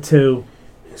 or the 2.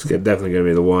 He's definitely going to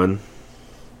be the 1.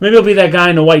 Maybe he'll be that guy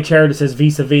in the white chair that says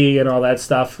vis-a-vis and all that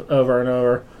stuff over and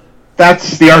over.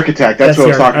 That's the Architect. That's what I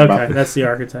was talking about. Okay, that's the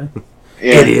Architect.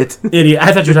 Yeah. Idiot.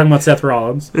 I thought you were talking about Seth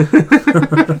Rollins.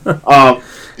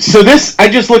 So this, I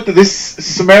just looked at this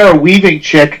Samara Weaving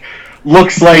chick.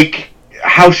 Looks like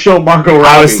House Show Margot Robbie.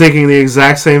 I was thinking the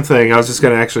exact same thing. I was just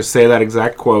going to actually say that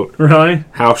exact quote. Really?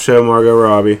 House Show Margot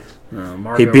Robbie.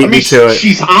 Oh, he beat me to it.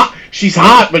 She's hot. She's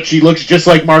hot, but she looks just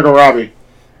like Margot Robbie.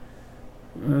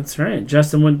 That's right.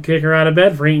 Justin wouldn't kick her out of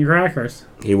bed for eating crackers.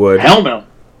 He would. Hell no.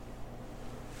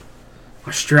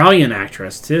 Australian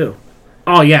actress, too.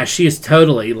 Oh, yeah, she is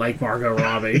totally like Margot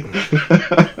Robbie.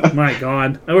 My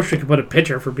God. I wish we could put a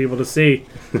picture for people to see.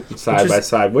 Side by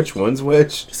side. Which one's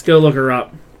which? Just go look her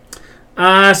up.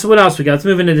 So what else we got? Let's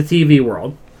move into the TV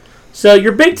world. So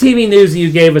your big TV news that you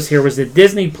gave us here was that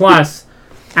Disney Plus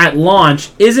at launch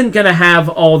isn't going to have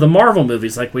all the Marvel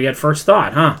movies like we had first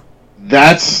thought, huh?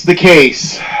 That's the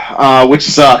case, which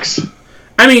sucks.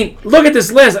 I mean, look at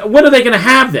this list. What are they going to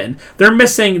have then? They're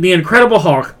missing The Incredible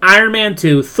Hulk, Iron Man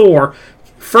 2, Thor,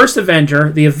 First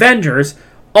Avenger, The Avengers,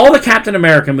 all the Captain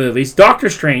America movies, Doctor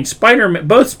Strange,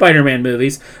 both Spider-Man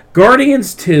movies,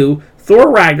 Guardians 2, Thor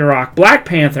Ragnarok, Black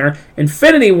Panther,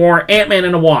 Infinity War, Ant-Man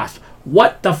and the Wasp.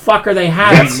 What the fuck are they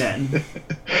having then?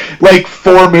 Like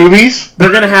 4 movies?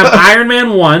 They're going to have Iron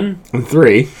Man 1 and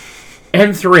 3.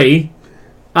 And 3.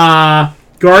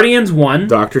 Guardians 1.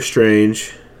 Doctor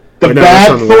Strange. The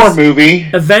bad Thor movie.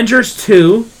 Avengers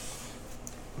 2.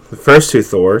 The first 2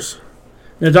 Thors.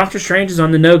 Now, Doctor Strange is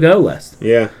on the no-go list.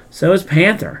 Yeah. So is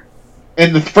Panther.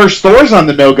 And the first Thor's on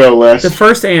the no-go list. The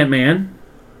first Ant-Man.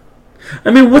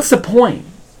 I mean, what's the point?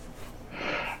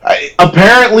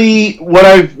 Apparently, what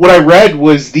I read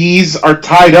was these are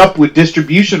tied up with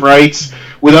distribution rights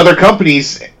with other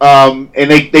companies, and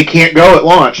they can't go at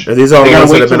launch. Are these all the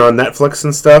ones that have been on Netflix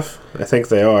and stuff? I think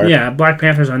they are. Yeah, Black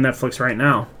Panther's on Netflix right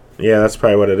now. Yeah, that's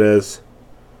probably what it is.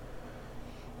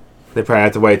 They probably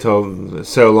have to wait till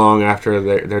so long after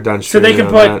they're done so shooting. So they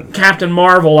can put Captain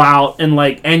Marvel out in,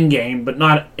 like, Endgame, but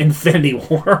not Infinity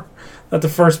War. Not the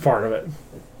first part of it.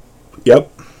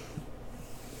 Yep.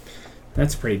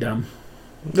 That's pretty dumb.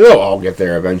 They'll all get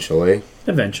there eventually.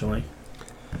 Eventually.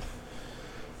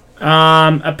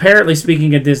 Apparently,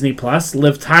 speaking of Disney Plus,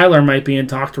 Liv Tyler might be in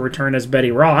talk to return as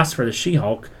Betty Ross for the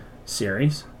She-Hulk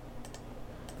series.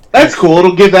 That's cool.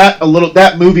 It'll give that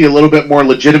movie a little bit more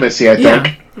legitimacy, I think.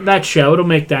 Yeah, that show. It'll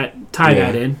make that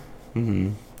that in.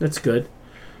 Mm-hmm. That's good.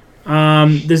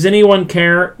 Does anyone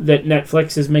care that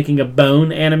Netflix is making a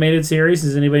Bone animated series?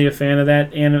 Is anybody a fan of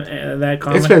that that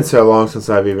comic? It's been so long since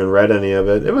I've even read any of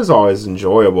it. It was always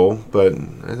enjoyable, but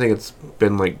I think it's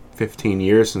been like 15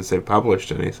 years since they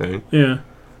published anything. Yeah.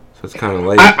 So it's kind of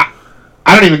late. I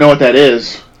don't even know what that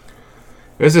is.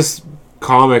 There's this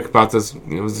comic about this.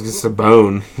 It was just a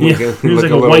bone. Yeah, it was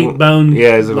like a white bone.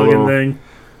 Yeah, it's like a little thing.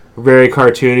 Very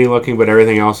cartoony looking, but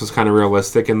everything else was kind of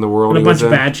realistic in the world. And a bunch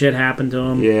of bad shit happened to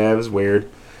him. Yeah, it was weird.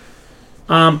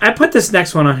 I put this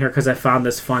next one on here because I found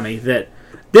this funny, that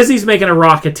Disney's making a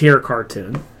Rocketeer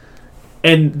cartoon.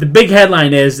 And the big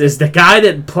headline is the guy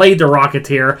that played the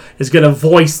Rocketeer is going to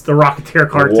voice the Rocketeer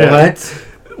cartoon.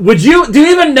 What? Do you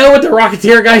even know what the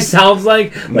Rocketeer guy sounds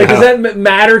like? Like, No. Does that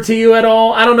matter to you at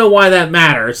all? I don't know why that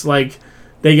matters. Like,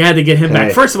 they had to get him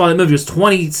back. First of all, that movie was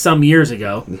 20-some years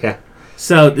ago. Yeah.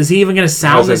 So, is he even going to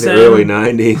sound the same? The early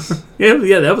 90s.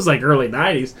 Yeah, that was like early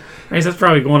 90s. I guess that's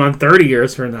probably going on 30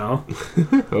 years from now.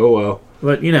 Oh, well.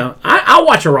 But, I'll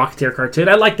watch a Rocketeer cartoon.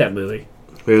 I like that movie.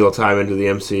 Maybe they'll tie him into the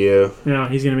MCU. Yeah,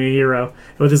 he's going to be a hero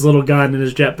with his little gun and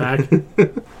his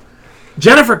jetpack.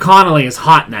 Jennifer Connelly is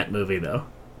hot in that movie, though.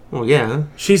 Well, yeah.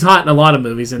 She's hot in a lot of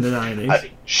movies in the 90s.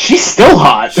 She's still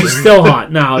hot. She's still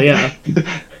hot now, yeah.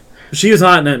 She was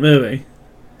hot in that movie.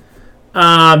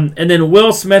 And then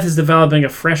Will Smith is developing a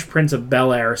Fresh Prince of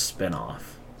Bel-Air spinoff.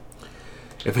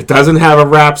 If it doesn't have a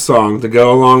rap song to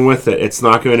go along with it, it's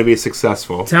not going to be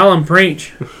successful. Tell him,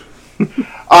 preach.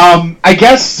 I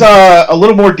guess a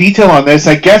little more detail on this.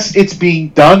 I guess it's being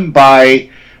done by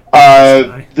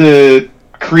the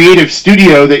creative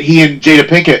studio that he and Jada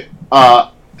Pinkett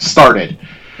started.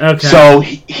 Okay. So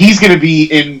he's going to be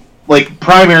in like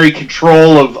primary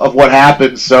control of what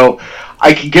happens. So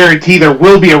I can guarantee there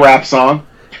will be a rap song.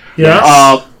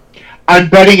 Yeah. I'm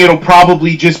betting it'll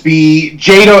probably just be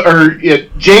Jada, or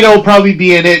Jada will probably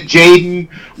be in it. Jaden,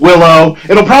 Willow.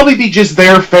 It'll probably be just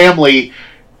their family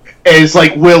as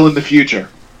like Will in the future.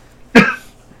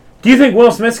 Do you think Will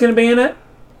Smith's going to be in it?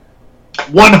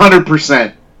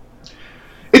 100%.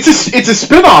 It's a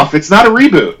spin-off. It's not a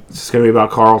reboot. It's going to be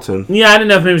about Carlton. Yeah, I didn't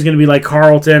know if it was going to be like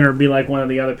Carlton or be like one of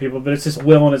the other people, but it's just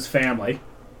Will and his family.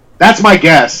 That's my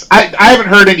guess. I haven't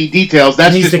heard any details.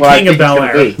 That's He's just the what King I of think it's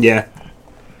Bel-Air. going to be. Yeah.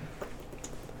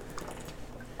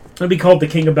 It'll be called the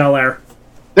King of Bel-Air.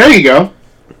 There you go.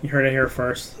 You heard it here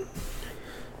first.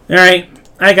 All right,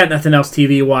 I got nothing else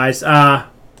TV-wise. All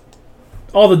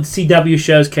the CW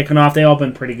shows kicking off, they all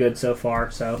been pretty good so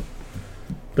far, so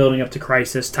building up to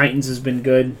Crisis. Titans has been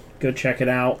good. Go check it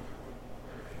out.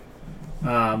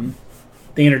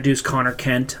 They introduced Connor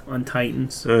Kent on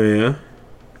Titans. Oh, yeah?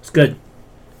 It's good.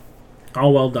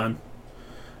 All well done.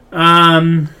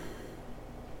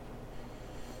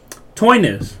 Toy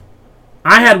news.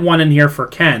 I had one in here for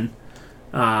Ken,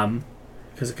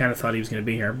 because I kind of thought he was going to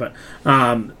be here. But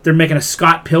they're making a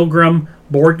Scott Pilgrim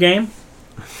board game.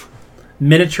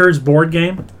 Miniatures board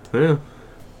game. Yeah.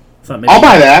 I'll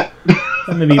buy that.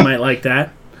 Thought maybe you might like that.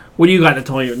 What do you got in the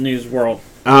toy news world?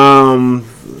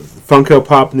 Funko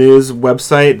Pop News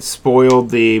website spoiled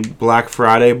the Black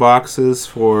Friday boxes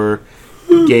for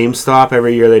GameStop.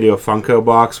 Every year they do a Funko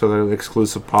box with an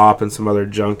exclusive pop and some other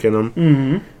junk in them.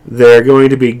 Mm-hmm. They're going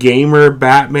to be Gamer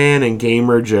Batman and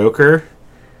Gamer Joker.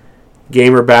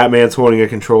 Gamer Batman's holding a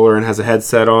controller and has a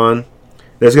headset on.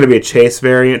 There's going to be a Chase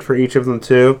variant for each of them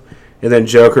too. And then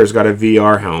Joker's got a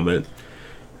VR helmet.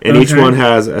 And each one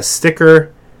has a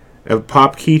sticker, a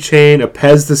pop keychain, a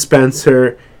Pez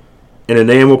dispenser, an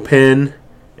enamel pin,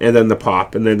 and then the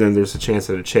pop. And then there's a chance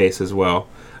at a Chase as well.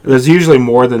 There's usually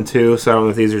more than two, so I don't know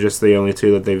if these are just the only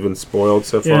two that they've been spoiled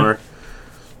so far.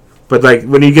 But like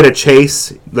when you get a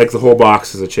Chase, like the whole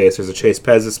box is a Chase. There's a Chase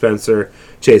Pez dispenser,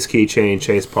 Chase keychain,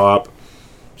 Chase pop.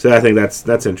 So I think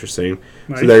that's interesting.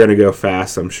 Nice. So they're going to go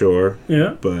fast, I'm sure.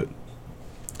 Yeah. But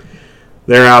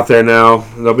they're out there now.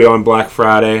 They'll be on Black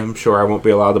Friday. I'm sure I won't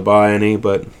be allowed to buy any,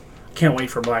 but can't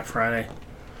wait for Black Friday.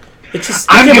 It's just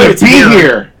I'm going to be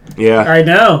here. Yeah. I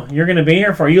know. You're going to be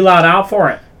here for it. Are you allowed out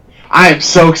for it? I am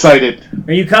so excited.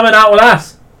 Are you coming out with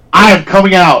us? I am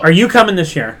coming out. Are you coming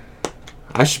this year?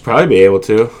 I should probably be able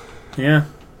to. Yeah.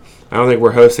 I don't think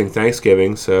we're hosting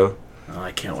Thanksgiving, so. Oh,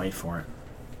 I can't wait for it.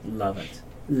 Love it.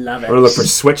 Love it. I'm going to look for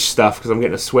Switch stuff because I'm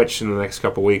getting a Switch in the next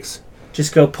couple weeks.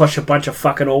 Just go push a bunch of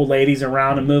fucking old ladies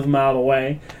around and move them out of the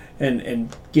way.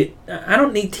 And get... I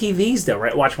don't need TVs, though,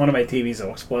 right? Watch, one of my TVs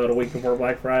will explode a week before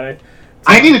Black Friday.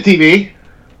 I need a TV.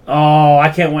 Oh, I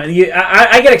can't wait.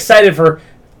 I get excited for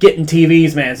getting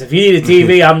TVs, man. So if you need a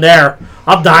TV, I'm there.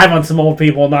 I'll dive on some old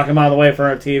people and knock them out of the way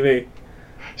for a TV.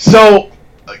 So,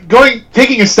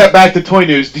 taking a step back to toy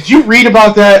news, did you read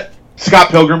about that Scott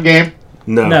Pilgrim game?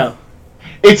 No.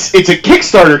 It's a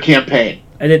Kickstarter campaign.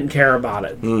 I didn't care about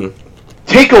it.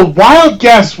 Take a wild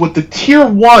guess what the tier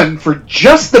 1 for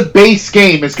just the base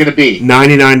game is going to be.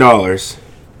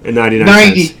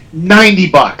 $99.99.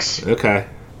 $90. Okay.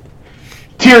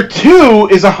 Tier 2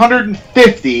 is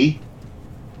 $150.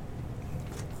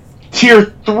 Tier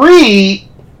 3,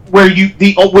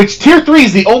 which tier 3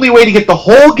 is the only way to get the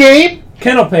whole game.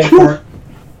 Ken will pay for it.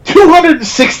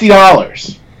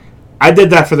 $260. I did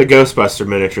that for the Ghostbuster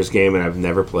miniatures game, and I've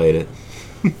never played it.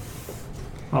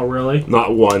 Oh, really?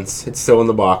 Not once. It's still in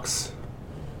the box.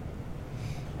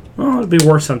 Well, it'll be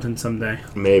worth something someday.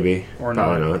 Maybe. Or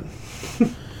probably not. All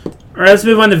right, let's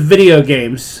move on to video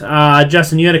games.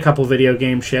 Justin, you had a couple video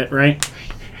game shit, right?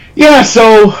 Yeah,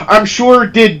 so I'm sure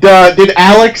did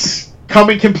Alex come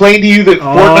and complain to you that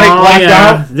Fortnite blacked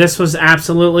out? This was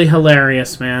absolutely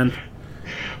hilarious, man.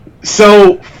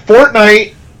 So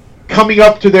Fortnite coming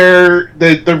up to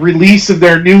the release of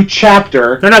their new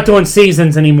chapter. They're not doing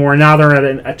seasons anymore. Now they're at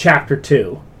a chapter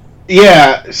 2.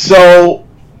 Yeah, so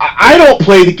I don't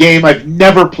play the game. I've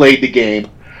never played the game.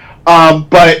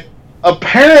 But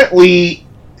apparently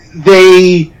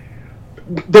they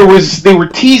were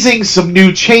teasing some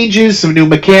new changes, some new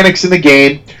mechanics in the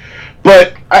game.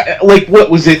 But what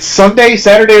was it?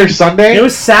 Saturday or Sunday? It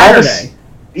was Saturday.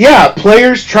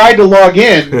 Players tried to log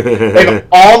in, and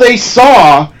all they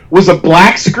saw was a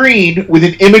black screen with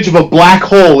an image of a black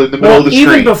hole in the middle of the screen.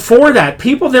 Even before that,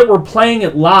 people that were playing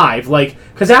it live,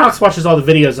 because Alex watches all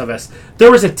the videos of us, there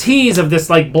was a tease of this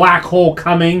black hole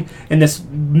coming and this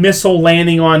missile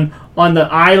landing on the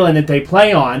island that they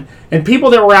play on, and people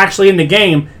that were actually in the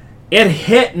game, it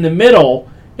hit in the middle,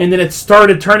 and then it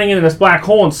started turning into this black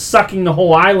hole and sucking the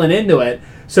whole island into it.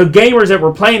 So gamers that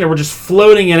were playing, they were just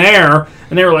floating in air,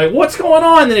 and they were like, "What's going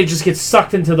on?" And then they just get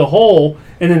sucked into the hole,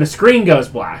 and then the screen goes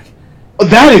black.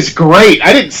 That is great.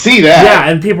 I didn't see that. Yeah,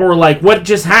 and people were like, "What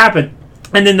just happened?"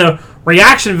 And then the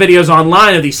reaction videos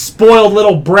online of these spoiled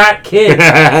little brat kids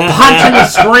punching the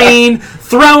screen,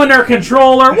 throwing their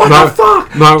controller. What the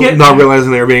fuck? Not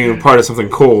realizing they were being a part of something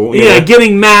cool. Yeah,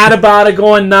 getting mad about it,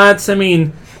 going nuts. I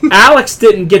mean, Alex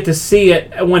didn't get to see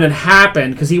it when it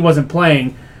happened because he wasn't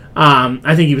playing.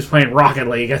 I think he was playing Rocket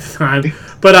League at the time.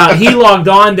 But he logged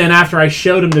on then after I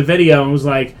showed him the video and was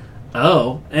like,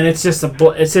 "Oh," and it's just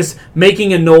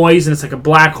making a noise, and it's like a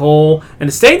black hole, and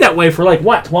it stayed that way for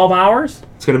 12 hours?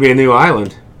 It's going to be a new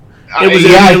island. I think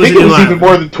it was even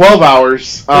more than 12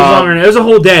 hours. It was longer than that. It was a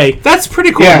whole day. That's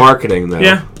pretty cool marketing, though.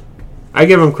 Yeah. I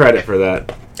give them credit for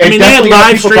that. I mean, they had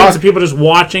live streams of people just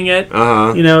watching it,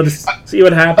 to see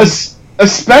what happens.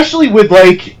 Especially with,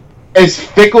 as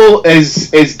fickle as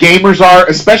gamers are,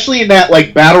 especially in that,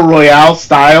 Battle Royale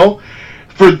style,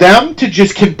 for them to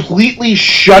just completely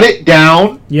shut it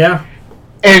down. Yeah.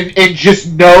 And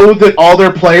just know that all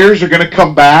their players are going to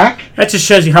come back. That just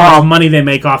shows you how much money they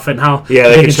make off it and how they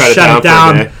can shut it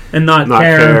down and not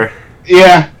care.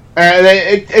 Yeah.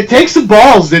 It takes some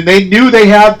balls, and they know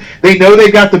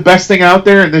they've got the best thing out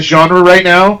there in this genre right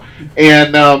now.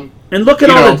 And look at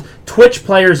all the Twitch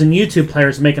players and YouTube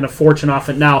players making a fortune off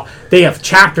it now. They have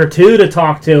Chapter 2 to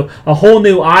talk to, a whole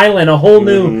new island, a whole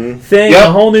new thing, a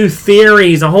whole new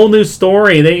theories, a whole new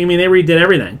story. They redid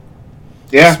everything.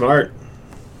 Yeah. Smart.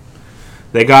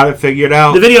 They got it figured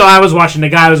out. The video I was watching, the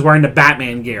guy was wearing the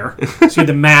Batman gear. So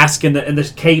the mask and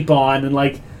the cape on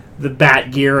and the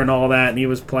bat gear and all that, and he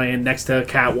was playing next to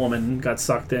Catwoman and got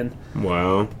sucked in.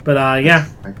 Wow. But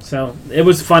so it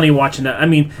was funny watching it. I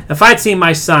mean, if I'd seen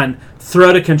my son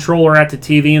throw the controller at the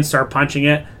TV and start punching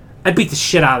it, I'd beat the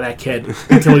shit out of that kid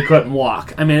until he couldn't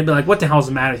walk. I mean, I'd be like, what the hell's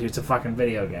the matter with you? It's a fucking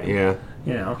video game.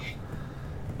 Yeah.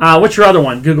 What's your other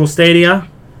one? Google Stadia?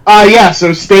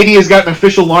 So Stadia's got an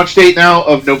official launch date now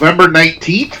of November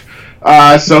 19th.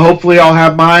 So hopefully I'll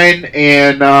have mine,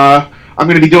 and I'm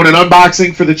going to be doing an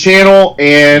unboxing for the channel,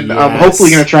 and I'm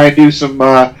hopefully going to try and do some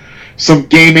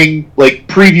gaming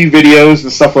preview videos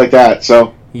and stuff like that.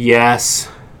 So yes.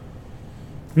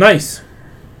 Nice.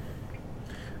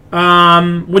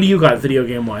 What do you got video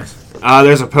game wise?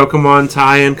 There's a Pokemon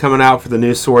tie-in coming out for the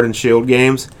new Sword and Shield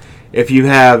games. If you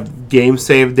have game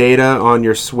save data on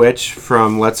your Switch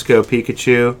from Let's Go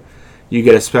Pikachu, you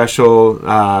get a special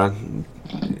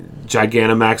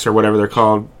Gigantamax or whatever they're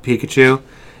called Pikachu.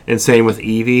 And same with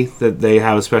Eevee, that they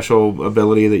have a special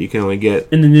ability that you can only get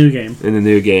in the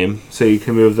new game. So you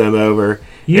can move them over.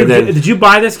 Did you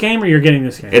buy this game or you're getting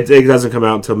this game? It doesn't come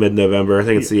out until mid-November. I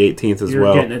think it's the 18th as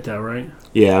well. You're getting it though, right?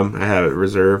 Yeah, I have it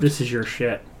reserved. This is your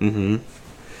shit. Mm-hmm.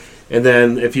 And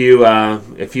then if you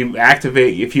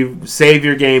save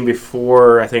your game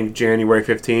before, I think, January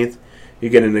 15th, you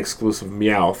get an exclusive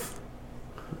Meowth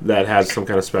that has some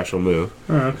kind of special move.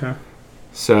 Oh, okay.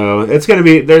 So it's gonna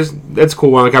be it's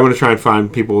cool. I'm gonna try and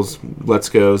find people's Let's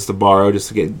Go's to borrow just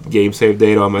to get game save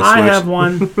data on my Switch. I have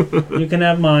one. You can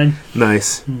have mine.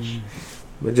 Nice.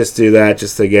 But just do that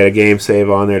just to get a game save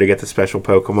on there to get the special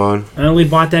Pokemon. I only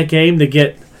bought that game to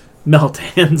get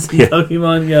Meltans and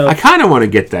Pokemon Go. I kind of want to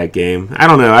get that game. I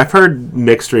don't know. I've heard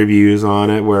mixed reviews on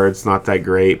it where it's not that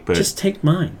great, but just take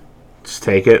mine. Just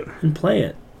take it and play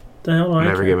it. The hell do I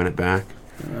never giving it back.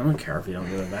 I don't care if you don't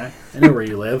give it back. I know where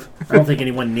you live. I don't think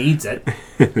anyone needs it.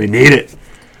 They need it.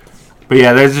 But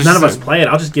yeah, there's just none of us play it.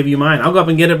 I'll just give you mine. I'll go up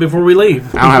and get it before we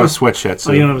leave. I don't have a Switch yet,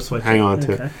 so you don't have a Switch. Hang on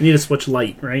to it. You need a Switch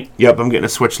Lite, right? Yep, I'm getting a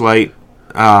Switch Lite.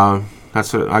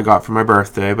 That's what I got for my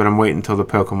birthday, but I'm waiting until the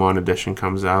Pokemon edition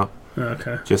comes out.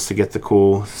 Okay. Just to get the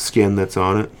cool skin that's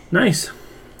on it. Nice.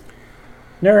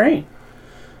 All right.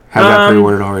 Have that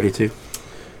pre-ordered already too.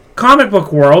 Comic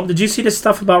book world. Did you see this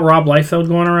stuff about Rob Liefeld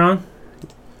going around?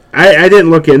 I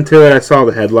didn't look into it. I saw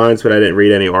the headlines, but I didn't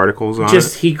read any articles on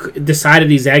it. He decided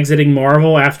he's exiting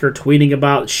Marvel after tweeting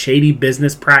about shady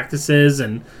business practices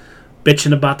and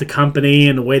bitching about the company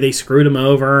and the way they screwed him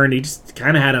over, and he just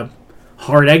kind of had a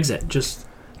hard exit. Just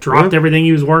dropped everything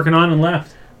he was working on and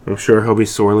left. I'm sure he'll be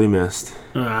sorely missed.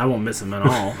 I won't miss him at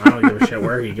all. I don't give a shit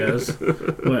where he goes.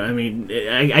 Well, I mean,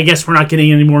 I guess we're not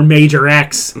getting any more Major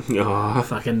X. Oh.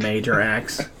 Fucking Major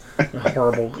X. A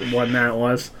horrible one that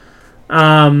was.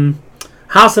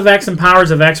 House of X and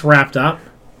Powers of X wrapped up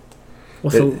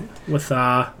with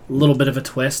a little bit of a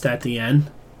twist at the end.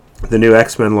 The new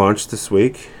X-Men launched this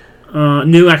week.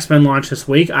 New X-Men launched this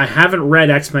week. I haven't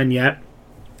read X-Men yet.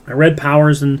 I read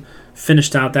Powers and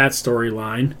finished out that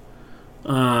storyline.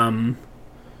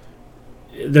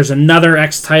 There's another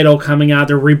X title coming out.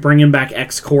 They're bringing back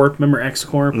X-Corp. Remember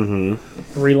X-Corp?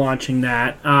 Mm-hmm. Relaunching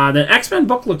that. The X-Men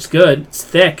book looks good. It's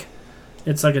thick.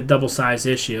 It's like a double-sized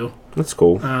issue. That's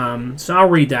cool. So I'll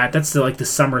read that. That's the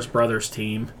Summers Brothers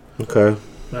team. Okay.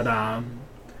 But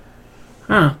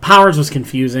Powers was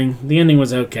confusing. The ending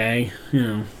was okay.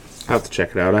 I'll have to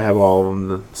check it out. I have all of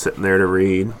them sitting there to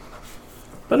read.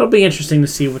 But it'll be interesting to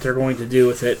see what they're going to do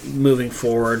with it moving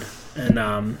forward. And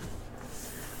I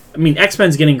mean,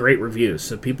 X-Men's getting great reviews,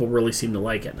 so people really seem to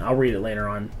like it. I'll read it later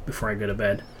on before I go to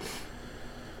bed.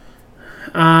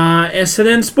 And so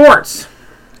then sports.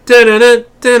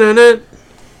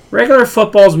 Regular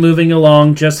football's moving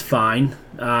along just fine.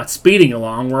 Speeding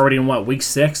along. We're already in, week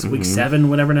 6? Week 7?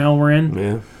 Whatever the hell we're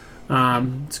in. Yeah.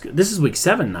 This is week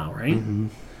 7 now, right? Mm-hmm.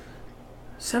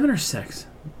 7 or 6?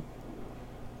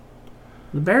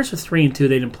 The Bears were 3-2. They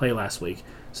didn't play last week.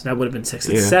 So that would have been 6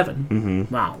 and 7.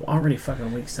 Mm-hmm. Wow, already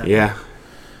fucking week 7. Yeah.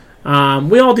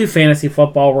 We all do fantasy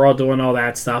football. We're all doing all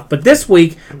that stuff. But this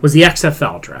week was the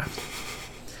XFL draft.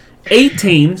 8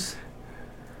 teams.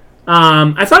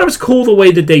 I thought it was cool the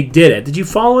way that they did it. Did you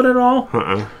follow it at all?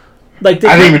 Uh-uh. I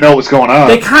didn't even know what was going on.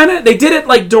 They did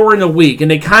it during the week, and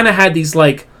they kind of had these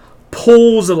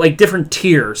pools of different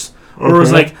tiers. Where it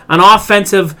was an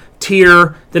offensive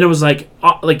tier, then it was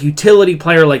utility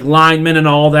player, linemen and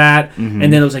all that, and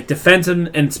then it was defensive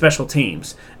and special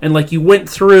teams. And you went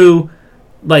through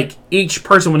each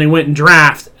person when they went and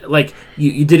draft,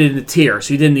 you did it in a tier.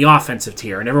 So you did in the offensive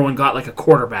tier, and everyone got a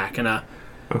quarterback and a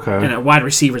wide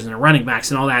receivers and a running backs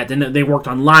and all that. Then they worked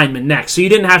on linemen next. So you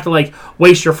didn't have to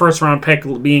waste your first round pick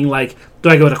being do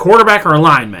I go with a quarterback or a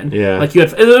lineman? Yeah.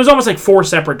 It was almost 4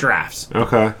 separate drafts.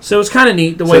 Okay. So it was kind of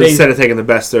neat the way instead of taking the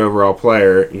best overall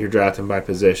player, you're drafting by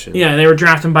position. Yeah, they were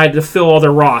drafting to fill all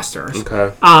their rosters.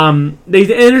 Okay.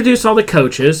 They introduced all the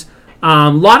coaches.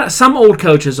 Some old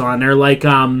coaches on there,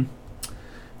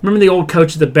 remember the old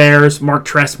coach of the Bears, Mark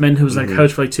Trestman, who was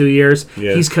coach for 2 years?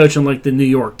 Yeah. He's coaching the New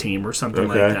York team or something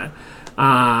like that.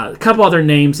 A couple other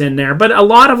names in there, but a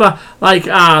lot of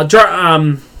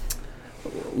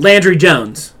Landry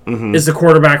Jones is the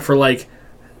quarterback for I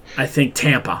think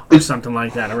Tampa or something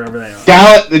like that, or wherever they are.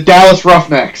 The Dallas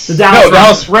Roughnecks.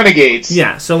 Dallas Renegades.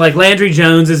 Yeah, so Landry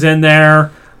Jones is in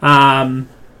there. I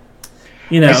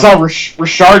saw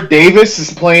Rashard Davis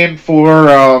is playing for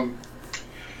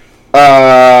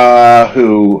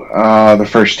the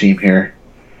first team here.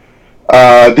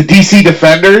 The DC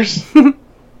Defenders.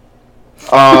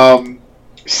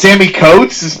 Sammy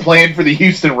Coates is playing for the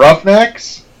Houston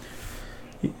Roughnecks.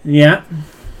 Yeah.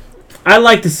 I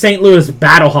like the St. Louis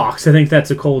Battlehawks. I think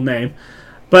that's a cool name.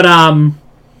 But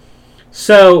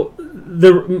so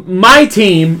my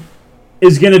team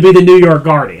is going to be the New York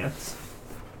Guardians.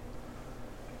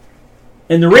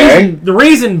 And the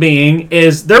reason being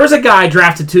is there was a guy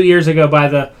drafted 2 years ago by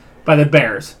the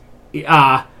Bears.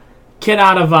 Kid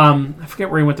out of I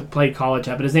forget where he went to play college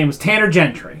at, but his name was Tanner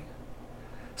Gentry.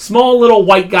 Small little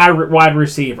white guy wide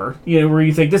receiver, where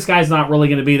you think this guy's not really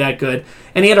going to be that good.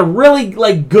 And he had a really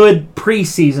good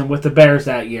preseason with the Bears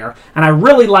that year, and I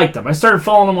really liked him. I started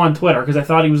following him on Twitter because I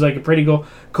thought he was a pretty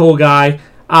cool guy.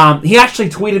 He actually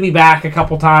tweeted me back a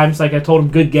couple times. I told him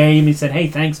good game. He said, "Hey,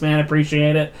 thanks, man, I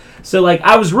appreciate it." So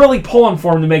I was really pulling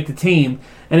for him to make the team.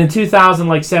 And in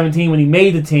 2017, when he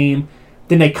made the team,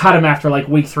 then they cut him after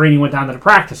week 3, and he went down to the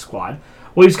practice squad.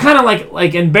 Well, he was kind of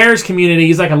like in Bears community,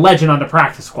 he's a legend on the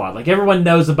practice squad. Everyone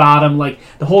knows about him.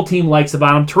 The whole team likes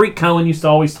about him. Tariq Cohen used to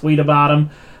always tweet about him.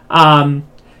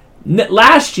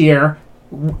 Last year,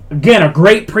 again, a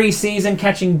great preseason,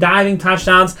 catching diving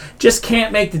touchdowns, just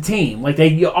can't make the team.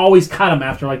 They always cut him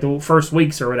after the first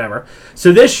weeks or whatever.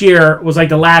 So this year was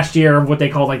the last year of what they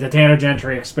call the Tanner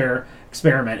Gentry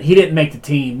experiment. He didn't make the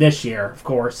team this year, of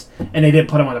course, and they didn't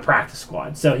put him on the practice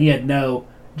squad. So he had no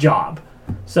job.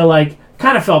 So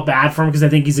kind of felt bad for him because I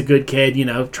think he's a good kid,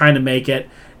 trying to make it.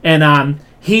 And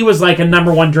he was like a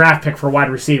number 1 draft pick for wide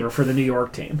receiver for the New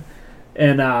York team.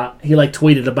 And he like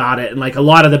tweeted about it, and like a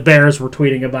lot of the Bears were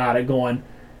tweeting about it, going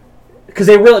because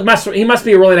he must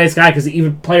be a really nice guy, because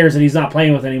even players that he's not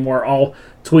playing with anymore are all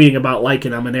tweeting about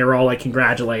liking him, and they were all like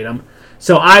congratulate him.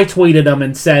 So I tweeted him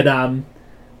and said,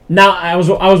 now I was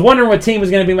wondering what team was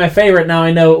going to be my favorite. Now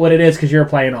I know what it is because you're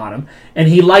playing on him. And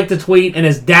he liked the tweet, and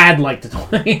his dad liked the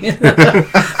tweet.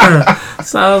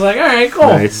 So I was like, all right, cool.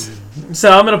 Nice.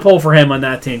 So I'm going to pull for him on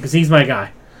that team because he's my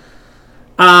guy.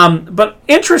 But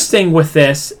interesting with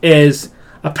this is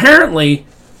apparently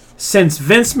since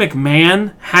Vince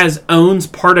McMahon owns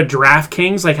part of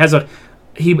DraftKings, like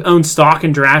he owns stock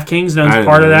in DraftKings and owns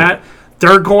part of that,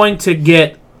 they're going to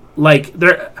get like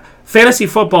fantasy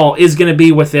football is going to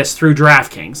be with this through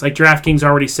DraftKings. Like DraftKings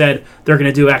already said they're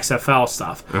going to do XFL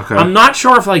stuff. Okay. I'm not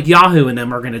sure if like Yahoo and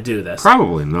them are going to do this.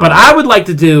 Probably not. But I would like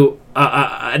to do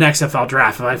an XFL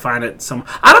draft if I find it some.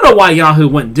 I don't know why Yahoo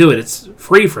wouldn't do it. It's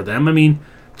free for them. I mean,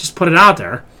 just put it out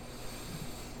there.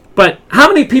 But how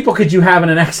many people could you have in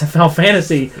an XFL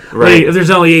fantasy league if there's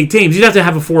only 8 teams? You'd have to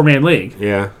have a 4-man league.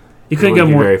 Yeah. You couldn't go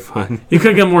more. Very fun. You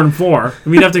couldn't go more than 4. I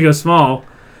mean, you'd have to go small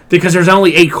because there's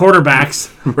only 8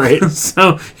 quarterbacks. Right.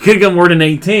 So you couldn't go more than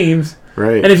 8 teams.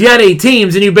 Right. And if you had 8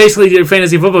 teams and you basically did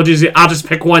fantasy football, I'll just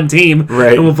pick one team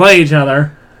and we'll play each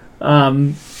other.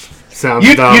 Sounds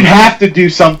you'd dumb. have to do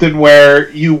something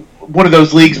where one of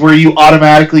those leagues where you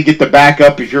automatically get the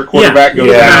backup if your quarterback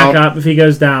goes down. Backup if he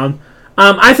goes down.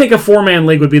 I think a 4-man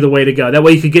league would be the way to go. That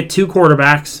way you could get 2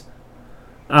 quarterbacks.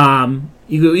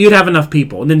 You'd have enough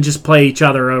people, and then just play each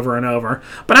other over and over.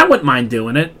 But I wouldn't mind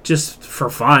doing it just for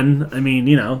fun. I mean,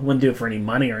 wouldn't do it for any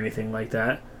money or anything like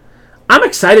that. I'm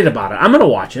excited about it. I'm going to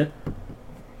watch it.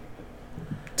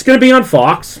 It's going to be on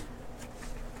Fox.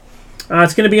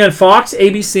 It's going to be on Fox,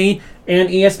 ABC, and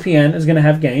ESPN is going to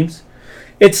have games.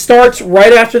 It starts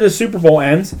right after the Super Bowl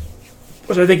ends,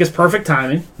 which I think is perfect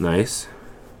timing. Nice.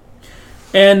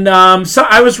 And so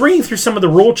I was reading through some of the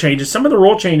rule changes. Some of the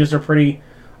rule changes are pretty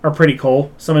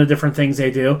cool. Some of the different things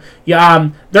they do. Yeah,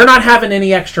 they're not having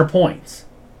any extra points.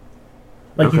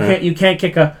 Like you can't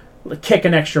kick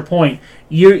an extra point.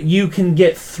 You can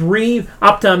get 3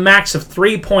 up to a max of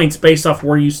 3 points based off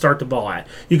where you start the ball at.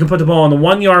 You can put the ball on the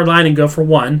 1-yard line and go for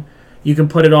 1. You can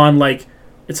put it on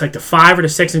it's like the 5 or the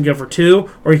 6 and go for 2,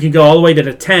 or you can go all the way to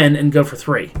the 10 and go for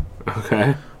 3.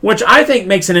 Okay. Which I think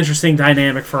makes an interesting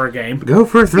dynamic for a game. Go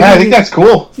for 3. Yeah, I think that's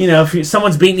cool. If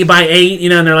someone's beating you by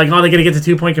 8, and they're like, oh, they're going to get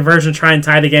the 2-point conversion, try and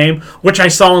tie the game, which I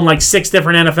saw in 6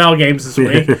 different NFL games this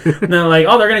week. And they're like,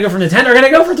 oh, they're going to go from the 10, they're going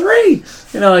to go for 3.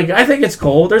 I think it's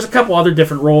cool. There's a couple other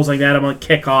different rules like that about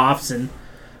kickoffs and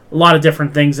a lot of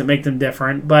different things that make them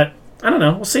different. But I don't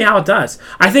know. We'll see how it does.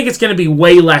 I think it's going to be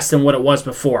way less than what it was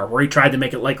before, where he tried to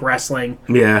make it like wrestling.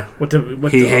 Yeah.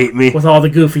 Hate me. With all the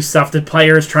goofy stuff, the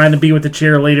players trying to be with the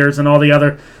cheerleaders and all the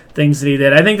other things that he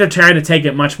did. I think they're trying to take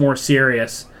it much more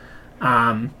serious.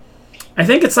 I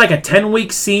think it's like a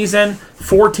 10-week season.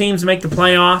 4 teams make the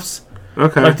playoffs.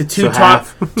 Okay. Like the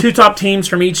two top teams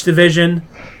from each division,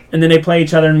 and then they play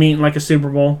each other and meet in like a Super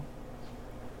Bowl.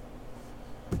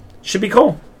 Should be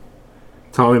cool.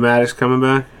 Tommy Maddox coming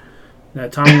back? No,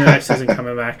 Tommy Maddox isn't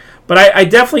coming back. But I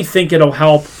definitely think it'll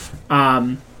help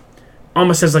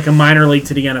almost as like a minor league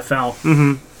to the NFL.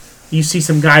 Mm-hmm. You see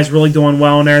some guys really doing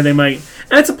well in there. They might...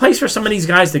 And it's a place for some of these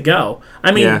guys to go.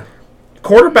 I mean,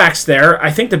 quarterbacks there,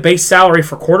 I think the base salary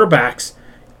for quarterbacks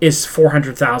is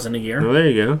 $400,000 a year. Oh, there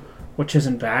you go. Which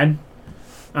isn't bad.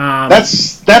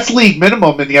 That's league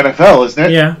minimum in the NFL, isn't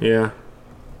it? Yeah. Yeah.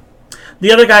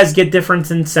 The other guys get different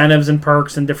incentives and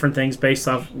perks and different things based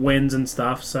off wins and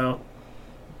stuff, so...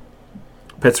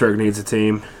 Pittsburgh needs a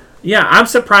team. Yeah, I'm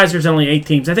surprised there's only 8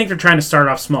 teams. I think they're trying to start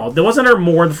off small. Wasn't there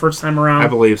more the first time around? I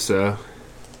believe so.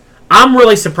 I'm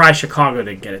really surprised Chicago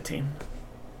didn't get a team.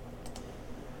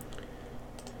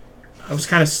 I was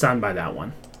kind of stunned by that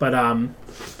one. But, I don't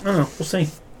know. We'll see.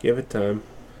 Give it time.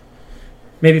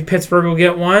 Maybe Pittsburgh will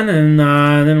get one, and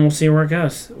then we'll see where it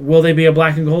goes. Will they be a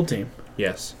black and gold team?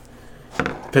 Yes.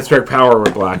 Pittsburgh Power were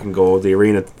black and gold, the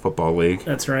Arena Football League.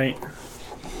 That's right.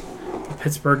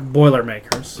 Pittsburgh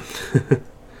Boilermakers.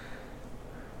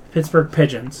 Pittsburgh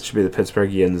Pigeons. Should be the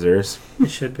Pittsburgh Yinzers. It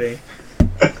should be.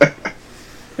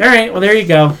 All right, well, there you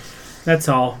go. That's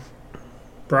all.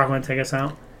 Brock, want to take us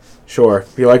out? Sure.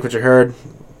 If you like what you heard,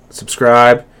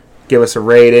 subscribe. Give us a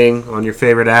rating on your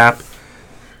favorite app.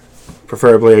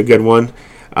 Preferably a good one.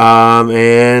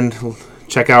 And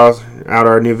check out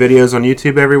our new videos on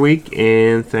YouTube every week.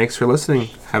 And thanks for listening.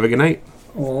 Have a good night.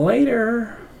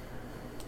 Later.